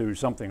ahead into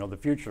something of the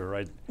future,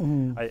 right?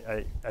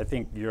 I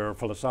think you're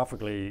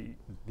philosophically,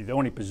 the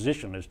only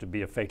position is to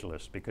be a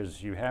fatalist,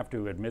 because you have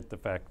to admit the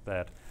fact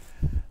that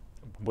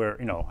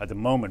at the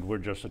moment we're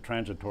just a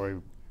transitory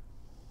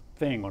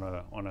thing on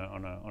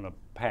a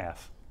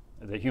path,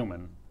 the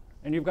human,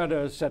 and you've got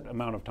a set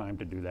amount of time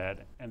to do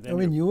that. And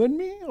then you and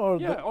me,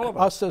 or all of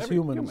us as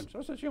humans?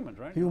 Us as humans,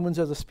 right? Humans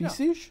as a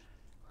species?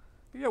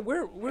 Yeah,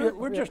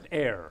 we're just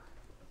air,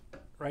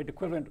 right?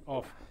 Equivalent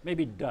of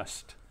maybe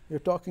dust. You're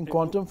talking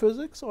quantum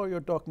physics, or you're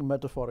talking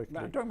metaphorically?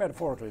 No, I'm talking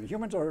metaphorically. The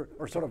humans are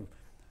sort of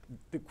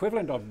the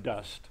equivalent of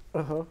dust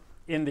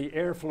in the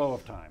airflow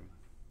of time.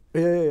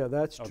 Yeah,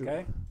 that's true.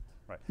 Okay?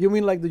 Right. You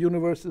mean like the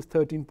universe is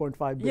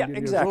 13.5 billion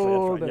years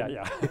old? That's right.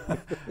 Yeah.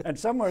 And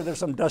somewhere there's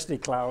some dusty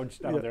clouds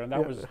down there, and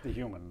that was the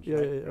humans. Yeah,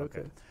 right?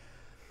 Okay.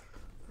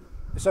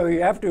 So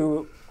you have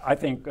to, I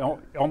think,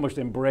 almost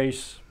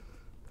embrace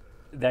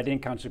that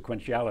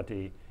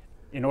inconsequentiality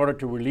in order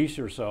to release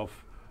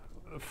yourself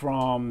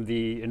from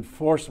the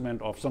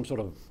enforcement of some sort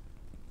of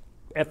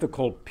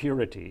ethical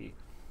purity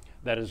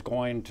that is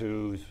going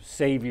to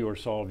save you or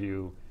solve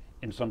you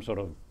in some sort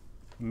of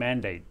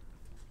mandate,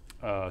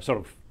 sort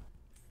of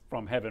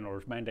from heaven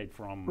or mandate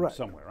from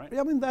somewhere, right?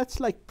 I mean, that's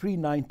like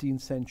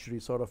pre-19th century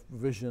sort of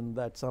vision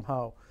that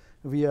somehow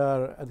we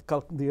are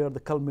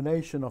the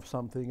culmination of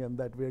something, and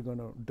that we're going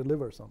to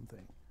deliver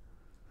something,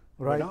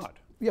 right? We're not.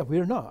 Yeah,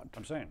 we're not.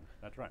 I'm saying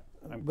that's right.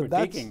 I'm but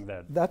critiquing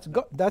that. That's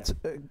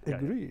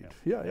agreed.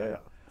 Yeah.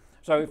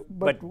 So,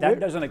 but that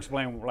doesn't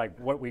explain like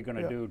what we're going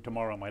to do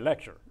tomorrow in my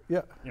lecture.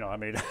 Yeah. I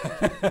mean,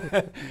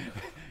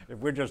 if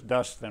we're just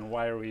dust, then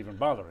why are we even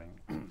bothering?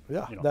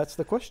 Yeah, that's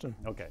the question.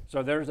 Okay,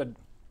 so there's a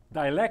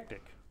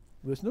dialectic.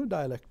 There's no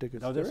dialectic.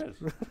 No, there is.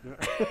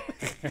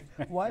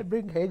 Why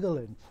bring Hegel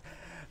in?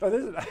 Oh,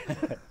 this is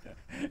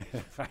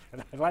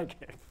I like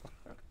it.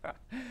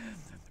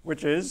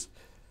 Which is,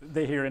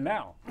 the here and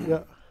now.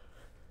 Yeah.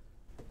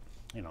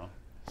 You know.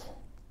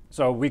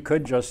 So we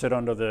could just sit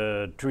under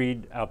the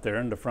tree out there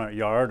in the front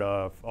yard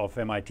of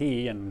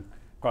MIT and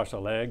cross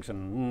our legs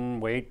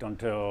and wait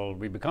until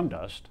we become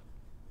dust.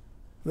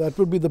 That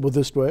would be the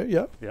Buddhist way,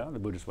 yeah. Yeah, the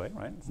Buddhist way,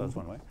 right? So that's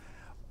one way.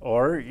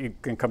 Or you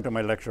can come to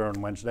my lecture on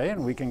Wednesday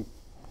and we can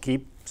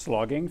keep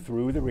slogging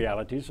through the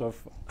realities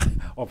of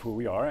who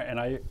we are. And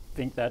I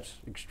think that's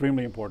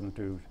extremely important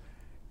to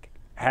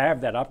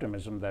have that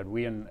optimism that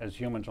we as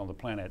humans on the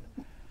planet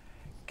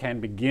can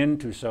begin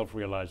to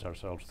self-realize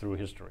ourselves through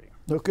history.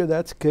 Okay,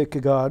 that's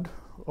Kierkegaard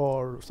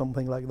or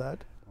something like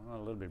that. Well, a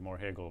little bit more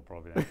Hegel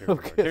probably than Kierkegaard.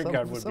 Okay,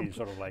 Kierkegaard would be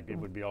sort of like, it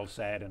would be all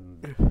sad and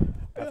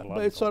pathological.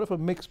 But it's sort of a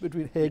mix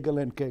between Hegel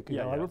and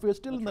Kierkegaard. Yeah, yeah. If we're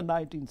still in the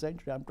 19th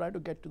century, I'm trying to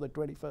get to the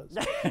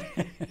 21st.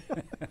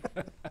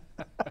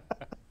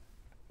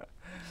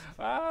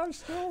 I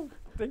still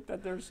think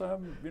that there's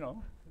some,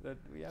 that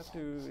we have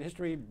to,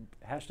 history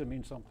has to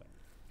mean something.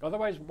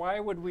 Otherwise,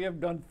 why would we have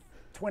done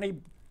 20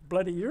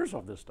 bloody years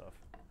of this stuff?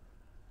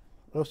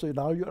 Oh, so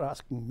now you're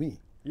asking me.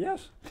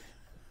 Yes.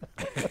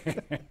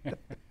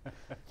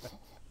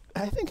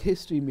 I think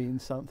history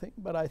means something,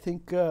 but I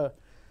think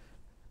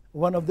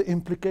one of the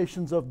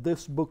implications of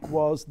this book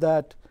was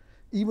that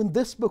even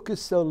this book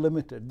is so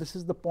limited. This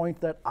is the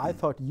point that I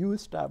thought you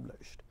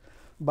established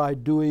by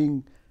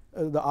doing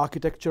the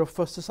architecture of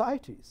first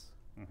societies,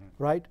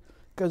 right?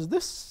 Because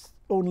this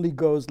only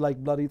goes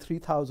like bloody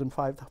 3,000,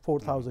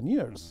 4,000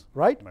 years,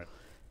 right?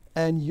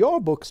 And your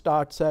book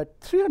starts at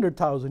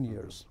 300,000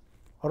 years,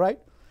 all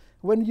right?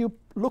 When you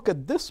look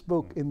at this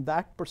book in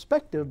that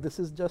perspective, this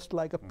is just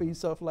like a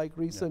piece of like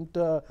recent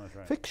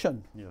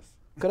fiction, Yes.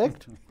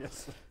 correct?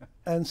 Yes.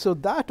 And so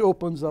that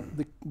opens up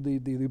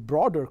the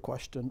broader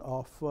question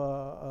of,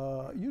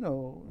 the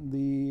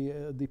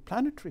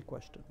planetary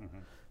question.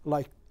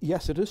 Like,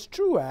 yes, it is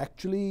true,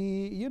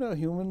 actually, we've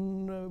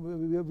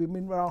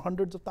been around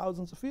hundreds of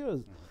thousands of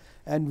years.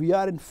 And we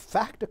are, in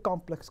fact, a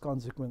complex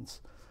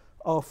consequence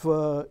of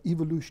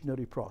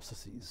evolutionary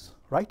processes,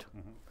 right?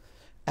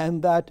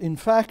 And that, in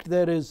fact,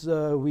 there is,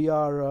 we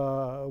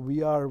are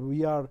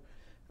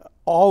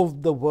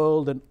of the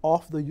world and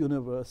of the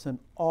universe and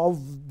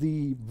of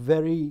the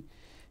very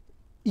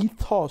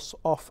ethos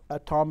of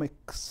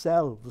atomic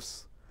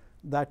selves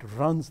that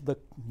runs the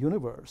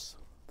universe.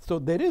 So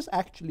there is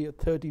actually a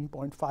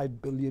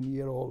 13.5 billion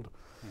year old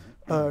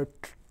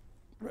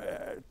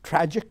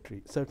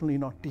trajectory, certainly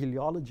not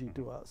teleology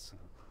to us.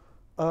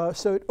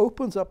 So it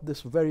opens up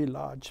this very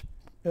large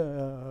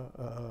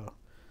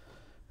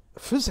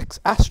physics,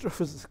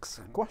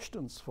 astrophysics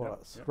questions for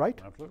us,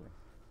 right? Absolutely.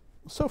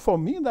 So for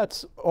me,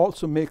 that's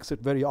also makes it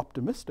very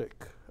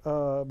optimistic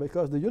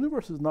because the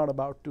universe is not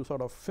about to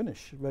sort of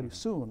finish very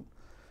soon.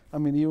 I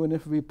mean, even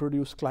if we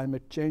produce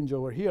climate change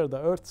over here, the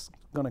Earth's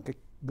going to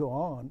go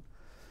on.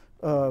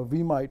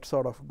 We might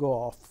sort of go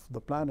off the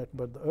planet,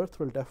 but the Earth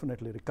will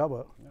definitely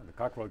recover. Yeah, the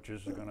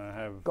cockroaches are going to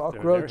have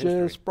cockroaches,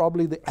 their history.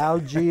 probably the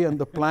algae and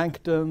the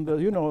plankton.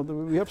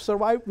 We have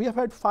survived. We have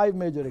had 5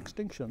 major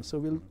extinctions. So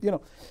we'll,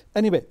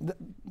 anyway.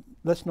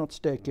 Let's not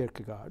stay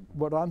Kierkegaard.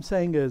 What I'm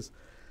saying is,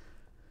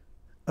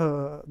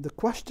 the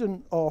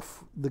question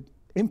of the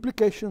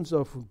implications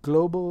of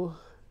global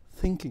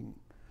thinking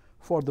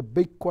for the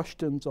big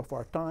questions of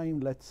our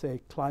time, let's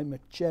say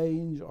climate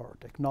change or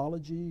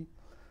technology,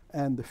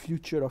 and the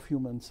future of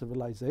human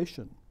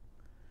civilization,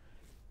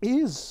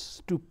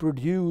 is to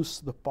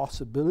produce the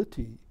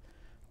possibility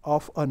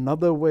of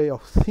another way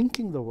of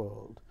thinking the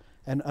world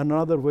and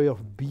another way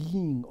of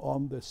being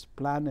on this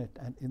planet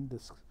and in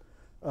this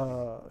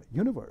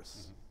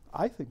universe.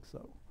 I think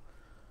so.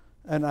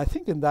 And I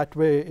think in that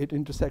way it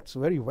intersects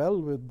very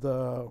well with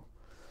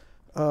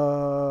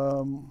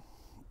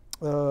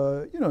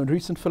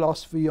recent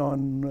philosophy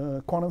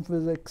on quantum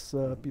physics,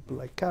 people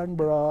like Karen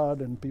Barad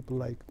and people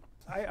like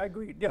I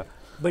agree, yeah.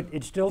 But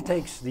it still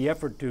takes the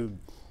effort to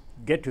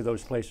get to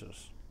those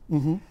places.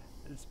 In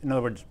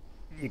other words,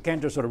 you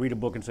can't just sort of read a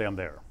book and say, I'm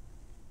there.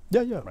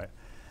 Yeah, yeah. Right.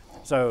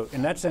 So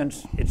in that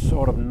sense, it's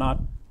sort of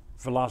not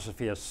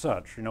philosophy as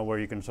such, where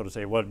you can sort of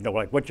say, well,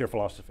 like, what's your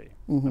philosophy?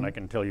 And I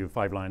can tell you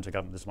 5 lines,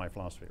 this is my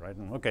philosophy, right?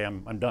 And okay,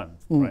 I'm done,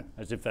 right?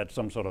 As if that's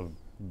some sort of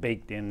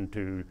baked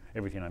into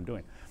everything I'm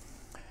doing.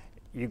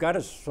 You got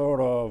to sort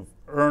of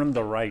earn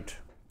the right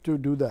to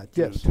do that,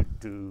 yes.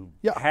 To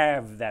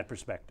have that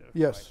perspective.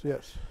 Yes, right?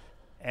 yes.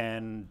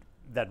 And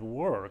that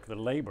work, the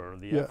labor,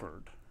 the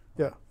effort,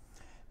 it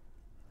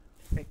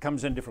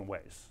comes in different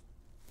ways.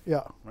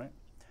 Yeah. Right?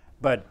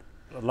 But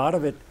a lot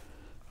of it,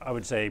 I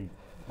would say,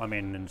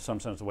 in some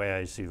sense, the way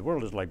I see the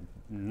world is like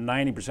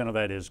 90% of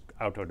that is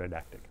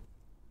autodidactic.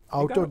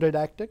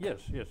 Autodidactic?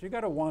 Yes, you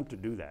got to want to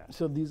do that.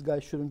 So these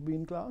guys shouldn't be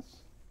in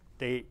class?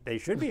 They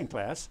should be in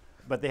class.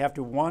 But they have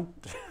to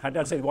want, I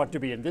don't say want to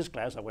be in this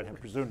class, I would have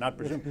not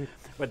presume,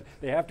 but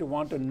they have to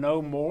want to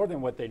know more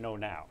than what they know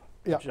now.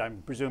 Yeah. Which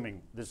I'm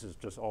presuming this is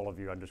just all of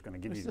you, I'm just going to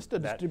give you that. It's just a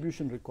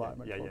distribution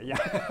requirement. Yeah.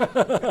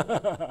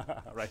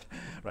 Right.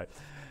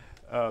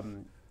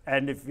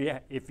 And if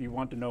you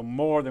want to know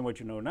more than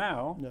what you know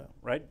now,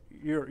 right,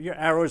 your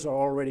arrows are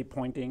already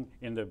pointing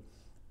in the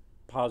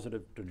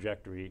positive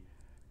trajectory,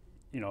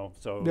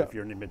 so Yeah. if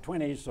you're in the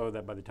mid-20s, so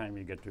that by the time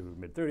you get to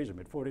mid-30s or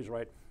mid-40s,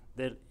 right,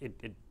 that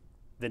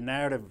the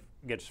narrative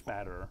gets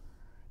fatter,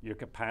 your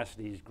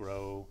capacities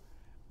grow,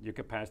 your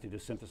capacity to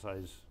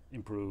synthesize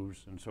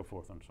improves, and so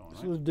forth and so on.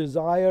 So Right? the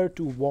desire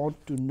to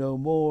want to know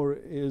more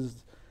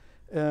is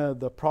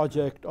the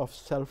project of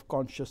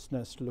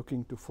self-consciousness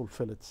looking to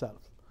fulfill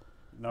itself.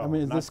 No, I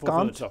mean, is not this fulfill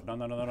Kant? itself.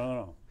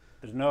 No.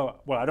 There's no.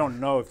 Well, I don't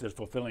know if this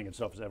fulfilling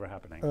itself is ever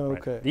happening. Oh,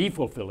 right? okay.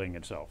 Defulfilling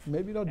itself.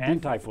 Maybe not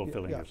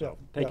Anti-fulfilling yeah, yourself.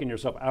 yeah, Taking yeah.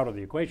 yourself out of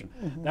the equation.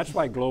 That's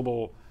why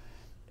global,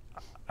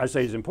 I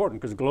say, is important,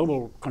 because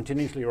global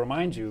continuously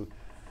reminds you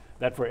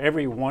that for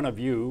every one of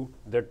you,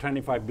 there are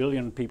 25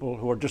 billion people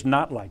who are just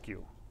not like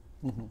you.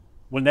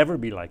 Will never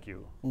be like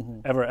you,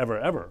 ever, ever,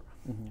 ever.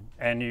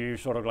 And you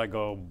sort of like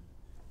go,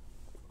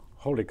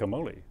 holy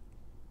camole,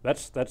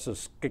 that's a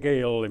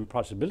scale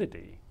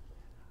impossibility.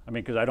 I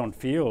mean, because I don't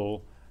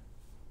feel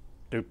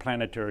the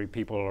planetary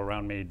people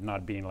around me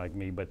not being like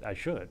me, but I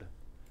should.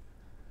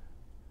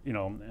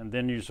 And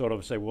then you sort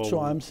of say, well. So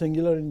I'm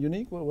singular and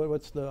unique?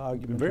 What's the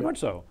argument? Very here? much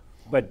so.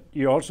 But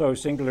you're also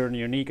singular and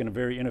unique in a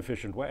very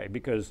inefficient way,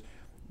 because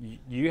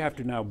you have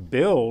to now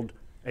build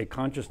a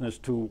consciousness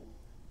to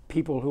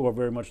people who are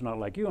very much not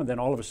like you, and then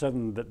all of a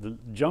sudden the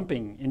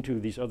jumping into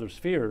these other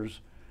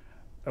spheres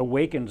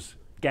awakens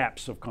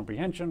gaps of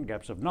comprehension,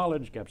 gaps of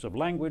knowledge, gaps of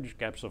language,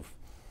 gaps of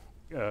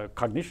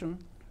cognition.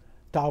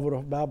 Tower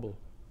of Babel.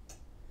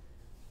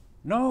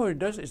 No, it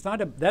does. It's not.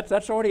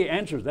 That's already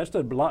answers. That's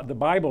the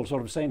Bible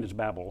sort of saying it's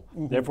Babel.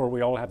 Therefore,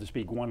 we all have to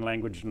speak one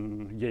language,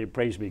 and yea,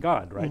 praise be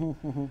God, right?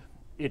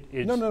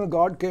 It's No.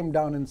 God came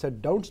down and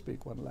said, don't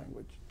speak one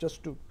language,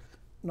 just to,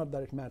 not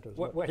that it matters.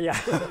 Well, yeah,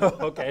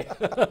 okay.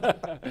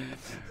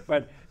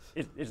 But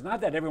it's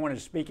not that everyone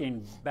is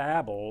speaking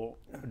Babel,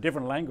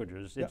 different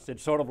languages.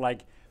 It's sort of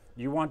like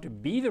you want to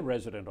be the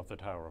resident of the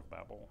Tower of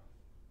Babel.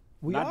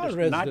 We not are not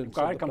residents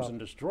God of the comes tower. and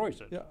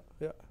destroys it.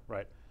 Yeah.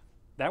 Right.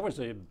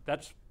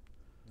 That's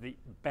the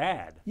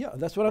bad. Yeah,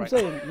 that's what I'm Right.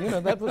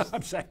 saying. That was,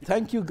 I'm saying.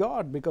 thank you,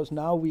 God, because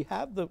now we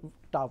have the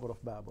Tower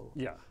of Babel.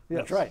 Yeah, Yes.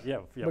 that's right. Yeah.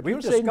 But We've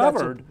you're saying that's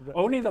discovered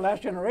only in the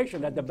last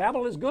generation that the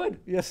Babel is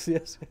good. Yes. Yeah,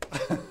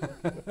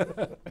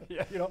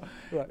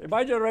 Right. In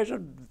my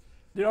generation,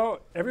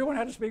 everyone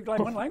had to speak like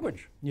one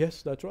language.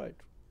 Yes, that's right.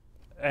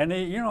 And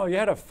you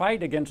had to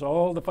fight against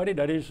all the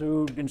fuddy-duddies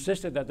who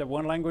insisted that the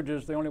one language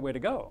is the only way to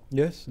go.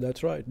 Yes,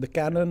 that's right. The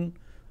canon,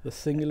 the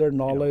singular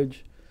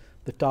knowledge,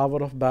 the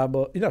Tower of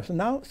Babel.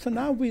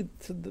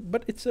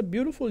 But it's a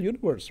beautiful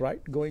universe,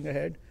 right? Going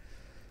ahead,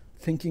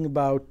 thinking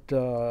about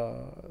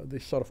the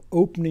sort of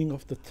opening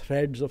of the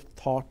threads of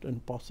thought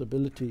and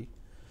possibility,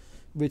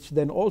 which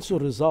then also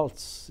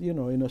results,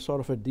 in a sort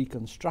of a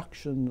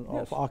deconstruction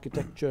of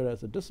architecture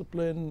as a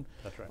discipline,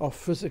 That's right. of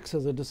physics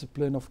as a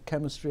discipline, of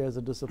chemistry as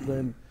a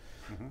discipline,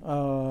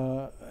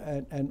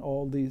 and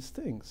all these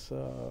things,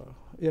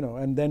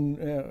 and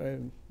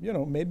then,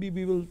 maybe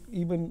we will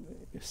even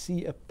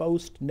see a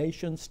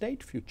post-nation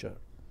state future.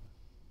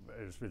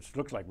 It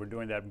looks like we're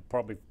doing that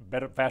probably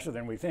better, faster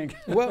than we think.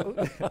 Well,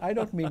 I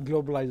don't mean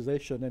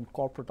globalization and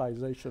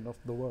corporatization of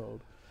the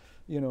world.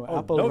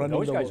 Apple running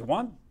those the guys world.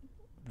 want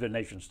the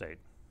nation state.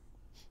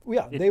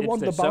 Yeah, they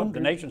want the boundary.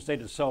 The nation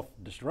state is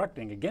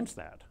self-destructing against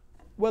that.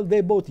 Well,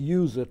 they both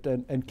use it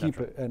and keep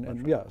right, it, and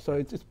that's yeah. So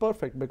it's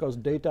perfect because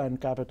data and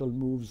capital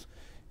moves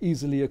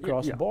easily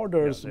across yeah,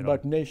 borders, they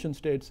but don't- nation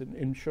states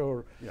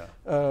ensure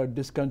Yeah.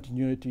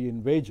 discontinuity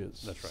in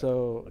wages. That's right,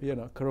 So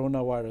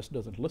coronavirus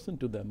doesn't listen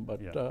to them,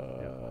 but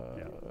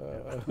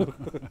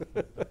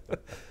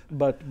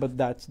but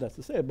that's the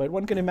same. But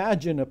one can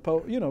imagine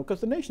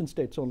because the nation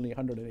state's only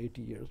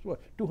 180 years,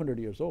 200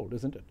 years old,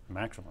 isn't it?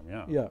 Maximum,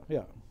 yeah.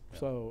 Yeah.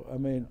 So I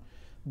mean,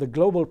 the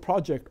global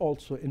project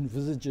also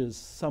envisages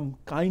some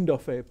kind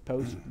of a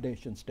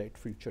post-nation state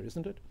future,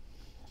 isn't it?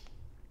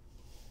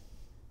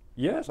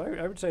 Yes,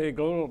 I would say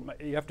global.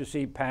 You have to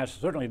see past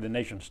certainly the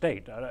nation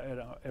state.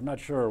 I'm not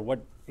sure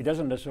what it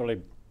doesn't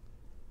necessarily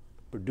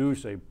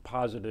produce a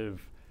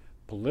positive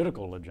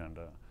political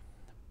agenda,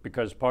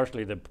 because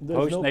partially the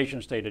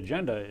post-nation state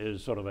agenda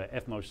is sort of an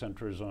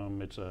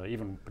ethnocentrism. It's a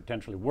even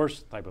potentially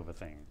worse type of a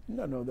thing.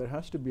 No, there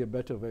has to be a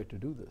better way to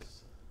do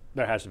this.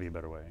 There has to be a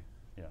better way.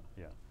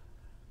 Yeah.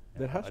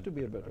 There has to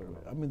be a better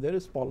way. I mean, there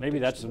is politics. Maybe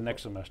that's to the it.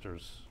 next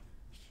semester's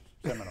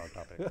seminar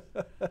topic.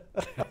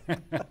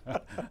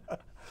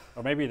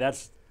 Or maybe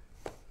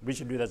we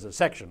should do that as a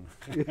section.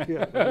 Yeah,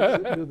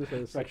 we should do this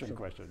as a Section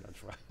question,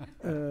 that's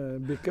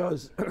right.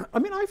 because I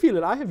mean, I feel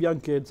it. I have young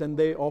kids, and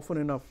they often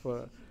enough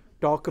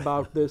talk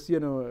about this.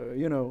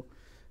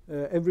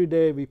 Every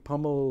day we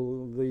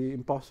pummel the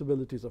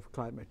impossibilities of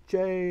climate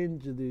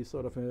change, the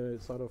sort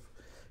of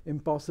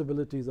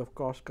impossibilities of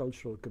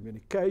cross-cultural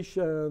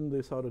communication,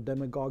 the sort of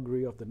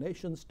demagoguery of the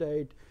nation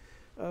state.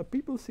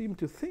 People seem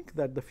to think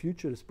that the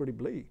future is pretty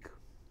bleak.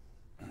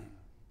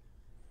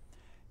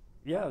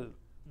 Yeah,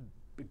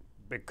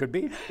 it could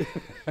be.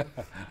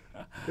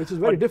 Which is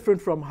very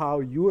different from how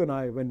you and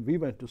I, when we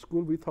went to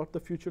school, we thought the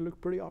future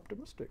looked pretty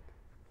optimistic.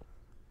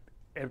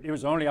 It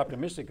was only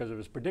optimistic because it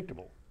was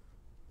predictable.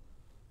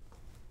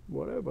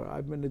 whatever.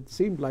 I mean, it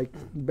seemed like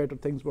better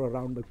things were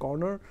around the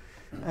corner,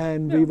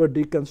 and we were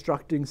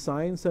deconstructing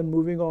science and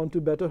moving on to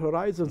better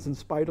horizons in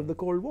spite of the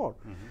Cold War.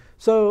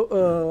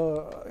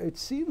 So it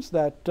seems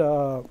that.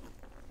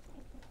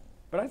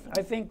 But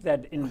I think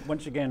that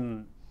once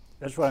again,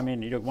 that's what I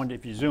mean. You don't want,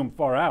 if you zoom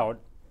far out,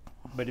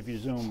 but if you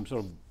zoom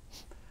sort of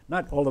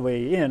not all the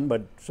way in,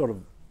 but sort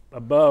of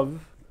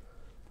above,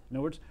 in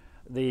other words,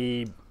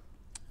 the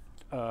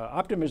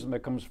optimism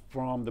that comes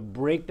from the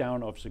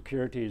breakdown of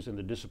securities in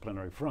the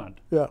disciplinary front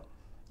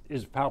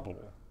is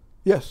palpable.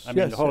 Yes, I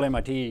mean, the whole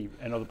MIT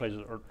and other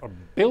places are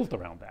built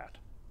around that.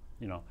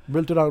 You know,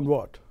 built around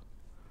what?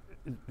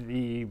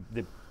 The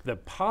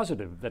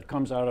positive that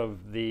comes out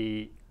of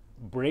the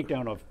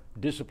breakdown of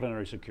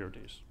disciplinary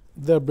securities.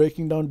 They're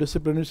breaking down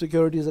disciplinary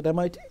securities at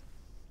MIT?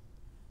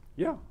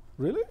 Yeah.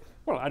 Really?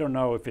 Well, I don't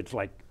know if it's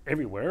like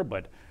everywhere,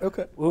 but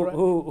okay.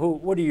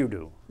 What do you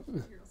do?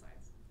 Material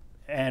science.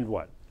 And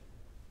what?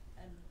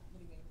 And what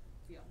do you mean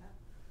beyond that?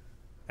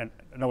 And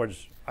in other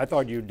words, I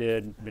thought you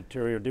did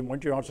material.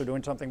 Weren't you also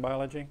doing something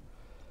biology?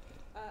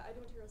 I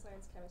do material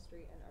science,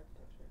 chemistry, and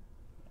architecture.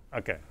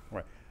 Okay,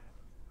 right.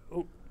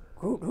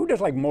 Who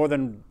does like more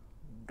than?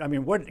 I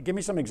mean, what? Give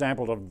me some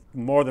examples of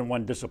more than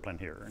one discipline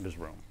here in this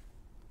room.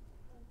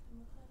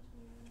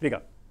 Speak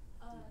up.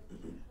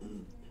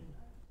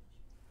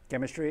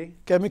 Chemistry?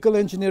 Chemical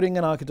engineering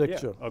and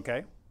architecture. Yeah,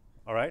 okay.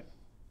 All right.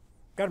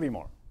 Got to be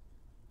more.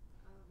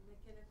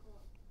 Mechanical,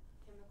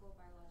 chemical,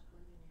 biological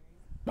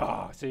engineering.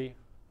 Ah, see?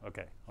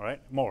 Okay. All right.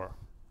 More.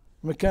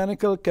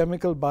 Mechanical,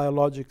 chemical,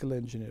 biological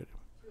engineering.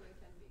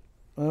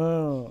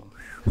 Oh.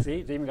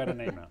 See? It's even got a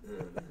name now.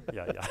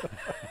 Yeah, yeah.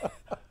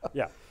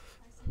 Yeah.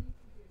 I study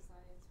computer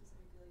science,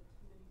 specifically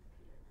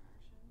human-computer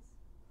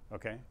interactions.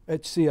 Okay.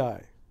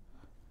 HCI.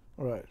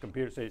 Right.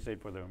 Computer, say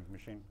it for the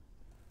machine.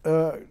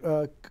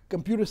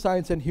 Computer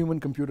science and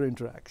human-computer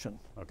interaction.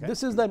 Okay.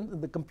 This is then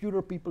the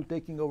computer people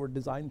taking over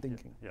design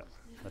thinking. Yeah,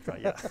 that's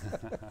right. Yeah, that's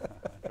right.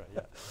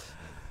 Yeah,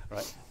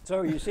 right.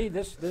 So you see,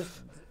 this,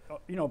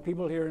 you know,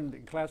 people here in the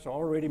class are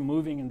already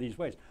moving in these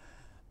ways,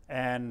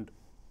 and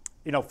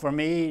you know, for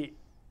me,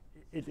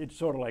 it's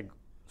sort of like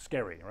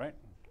scary, right?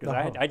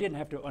 Because I didn't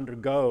have to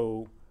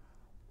undergo,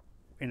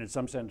 in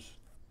some sense,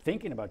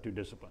 thinking about two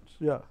disciplines.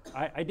 Yeah.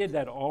 I did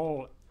that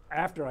all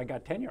after I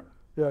got tenure.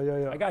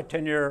 Yeah. I got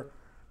tenure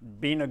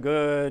being a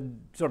good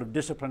sort of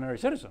disciplinary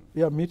citizen.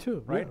 Yeah, me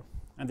too. Right? Yeah.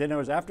 And then it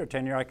was after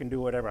tenure, I can do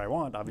whatever I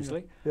want,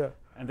 obviously. Yeah.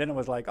 And then it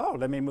was like, oh,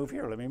 let me move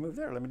here, let me move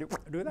there, let me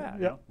do that,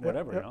 you know,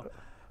 whatever, you know.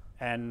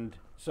 And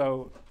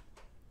so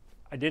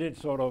I did it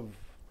sort of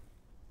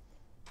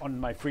on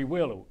my free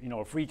will, you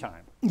know, free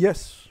time.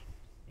 Yes.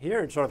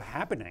 Here it's sort of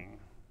happening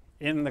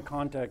in the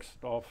context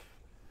of,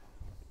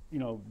 you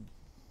know,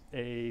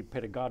 a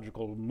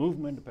pedagogical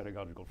movement,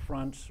 pedagogical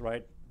fronts,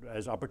 right,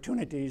 as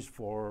opportunities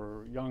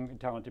for young and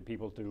talented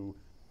people to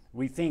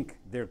rethink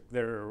their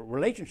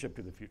relationship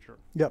to the future.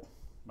 Yep.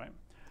 Right.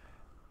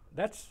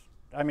 That's,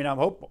 I mean, I'm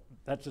hopeful.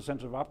 That's a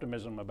sense of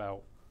optimism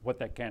about what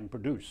that can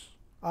produce.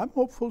 I'm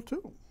hopeful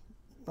too.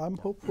 I'm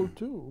hopeful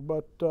too.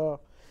 But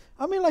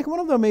I mean, like, one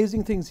of the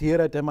amazing things here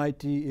at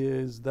MIT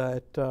is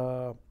that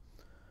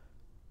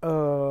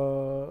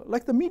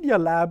like the Media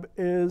Lab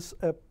is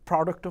a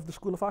product of the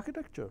School of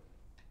Architecture.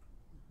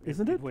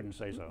 Isn't it? Wouldn't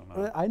say so.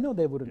 No. I know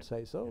they wouldn't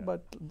say so,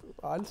 but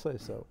I'll say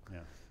so.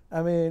 Yeah.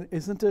 I mean,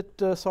 isn't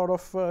it sort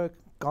of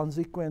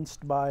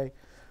consequenced by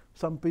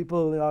some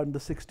people in the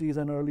 60s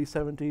and early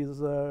 70s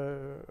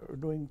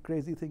doing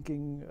crazy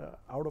thinking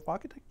out of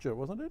architecture,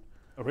 wasn't it?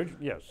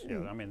 Yes,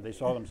 yeah. I mean, they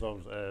saw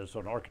themselves as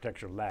an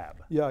architecture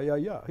lab. Yeah.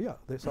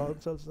 They saw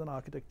themselves as an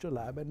architecture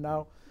lab, and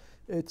now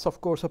it's,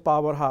 of course, a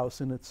powerhouse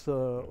in its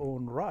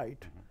own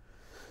right.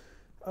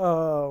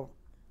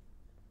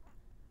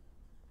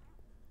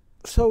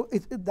 So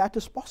that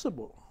is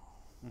possible.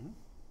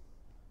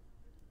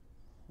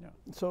 Yeah.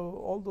 So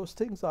all those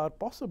things are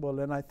possible,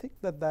 and I think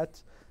that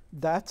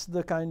that's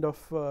the kind of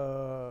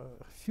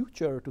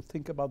future to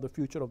think about, the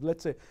future of,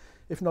 let's say,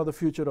 if not the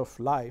future of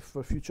life,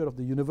 the future of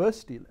the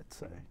university, let's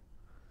say,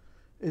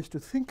 is to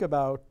think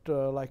about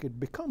like it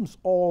becomes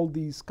all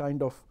these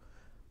kind of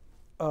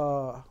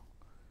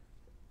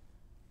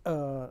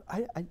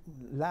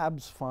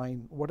labs,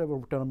 fine, whatever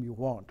term you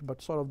want,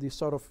 but sort of these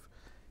sort of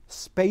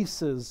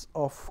spaces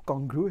of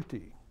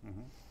congruity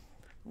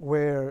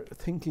where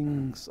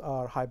thinkings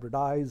are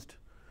hybridized,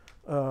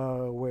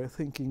 where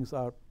thinkings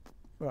are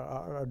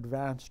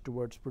advanced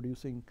towards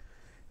producing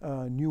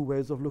new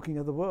ways of looking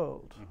at the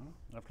world.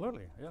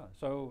 Absolutely, yeah.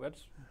 So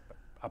that's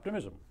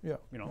optimism. Yeah.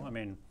 You know, I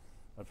mean,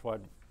 that's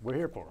what we're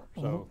here for.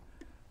 So,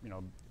 you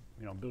know,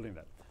 building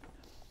that.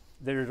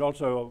 There's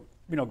also,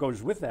 you know,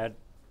 goes with that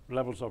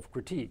levels of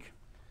critique.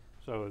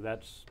 So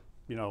that's,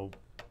 you know,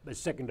 a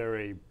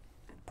secondary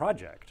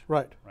project.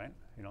 Right. Right.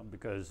 You know,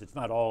 because it's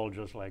not all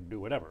just like do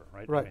whatever,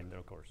 right? Right. I mean,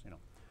 of course, you know.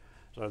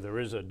 So there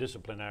is a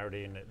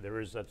disciplinarity, and there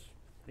is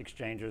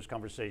exchanges,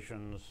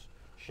 conversations,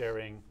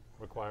 sharing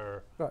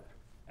require Right.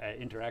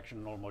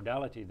 interaction or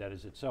modality that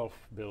is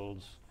itself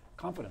builds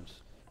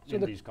confidence So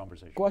in the these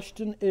conversations.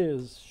 Question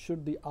is,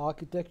 should the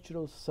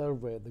architectural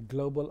survey, the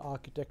global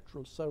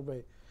architectural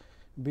survey,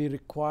 be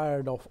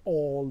required of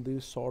all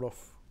these sort of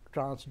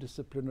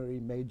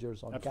transdisciplinary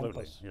majors on Absolutely.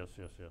 campus? Yes,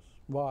 yes, yes.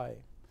 Why?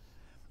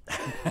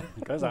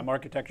 Because I'm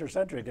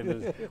architecture-centric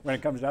when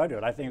it comes down to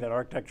it. I think that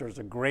architecture is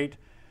a great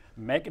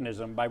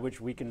mechanism by which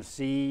we can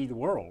see the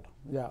world.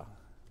 Yeah.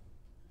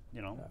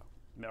 You know,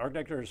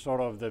 architecture is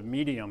sort of the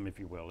medium, if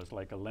you will. It's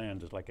like a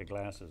lens. It's like a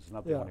glass. It's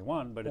not the only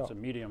one, but it's a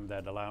medium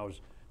that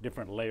allows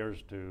different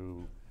layers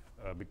to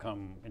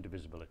become into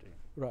visibility.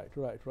 Right.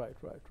 You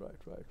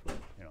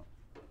know.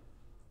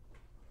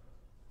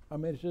 I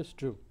mean, it is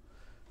true.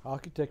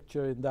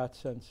 Architecture, in that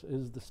sense,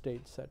 is the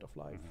stage set of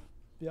life.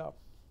 Yeah.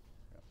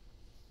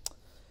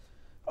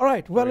 All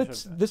right. Well,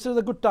 this is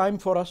a good time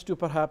for us to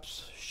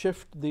perhaps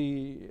shift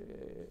the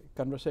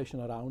conversation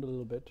around a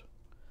little bit.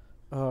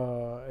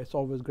 It's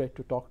always great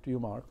to talk to you,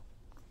 Mark,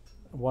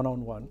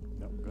 one-on-one.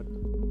 No, good.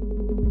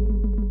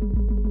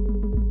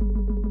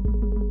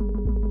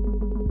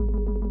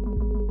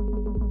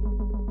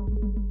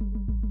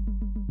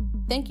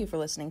 Thank you for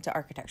listening to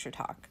Architecture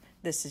Talk.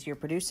 This is your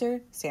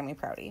producer, Sammy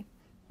Prouty.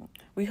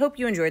 We hope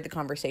you enjoyed the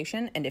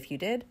conversation, and if you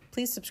did,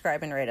 please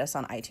subscribe and rate us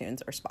on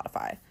iTunes or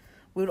Spotify.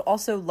 We would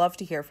also love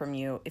to hear from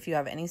you if you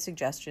have any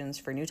suggestions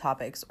for new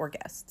topics or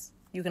guests.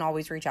 You can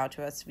always reach out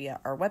to us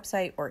via our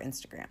website or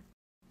Instagram.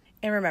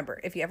 And remember,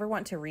 if you ever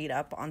want to read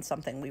up on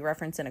something we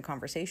reference in a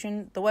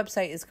conversation, the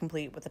website is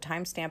complete with a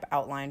timestamp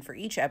outline for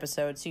each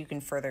episode so you can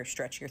further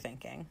stretch your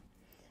thinking.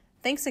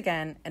 Thanks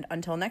again, and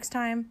until next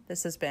time,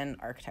 this has been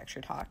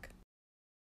Architecture Talk.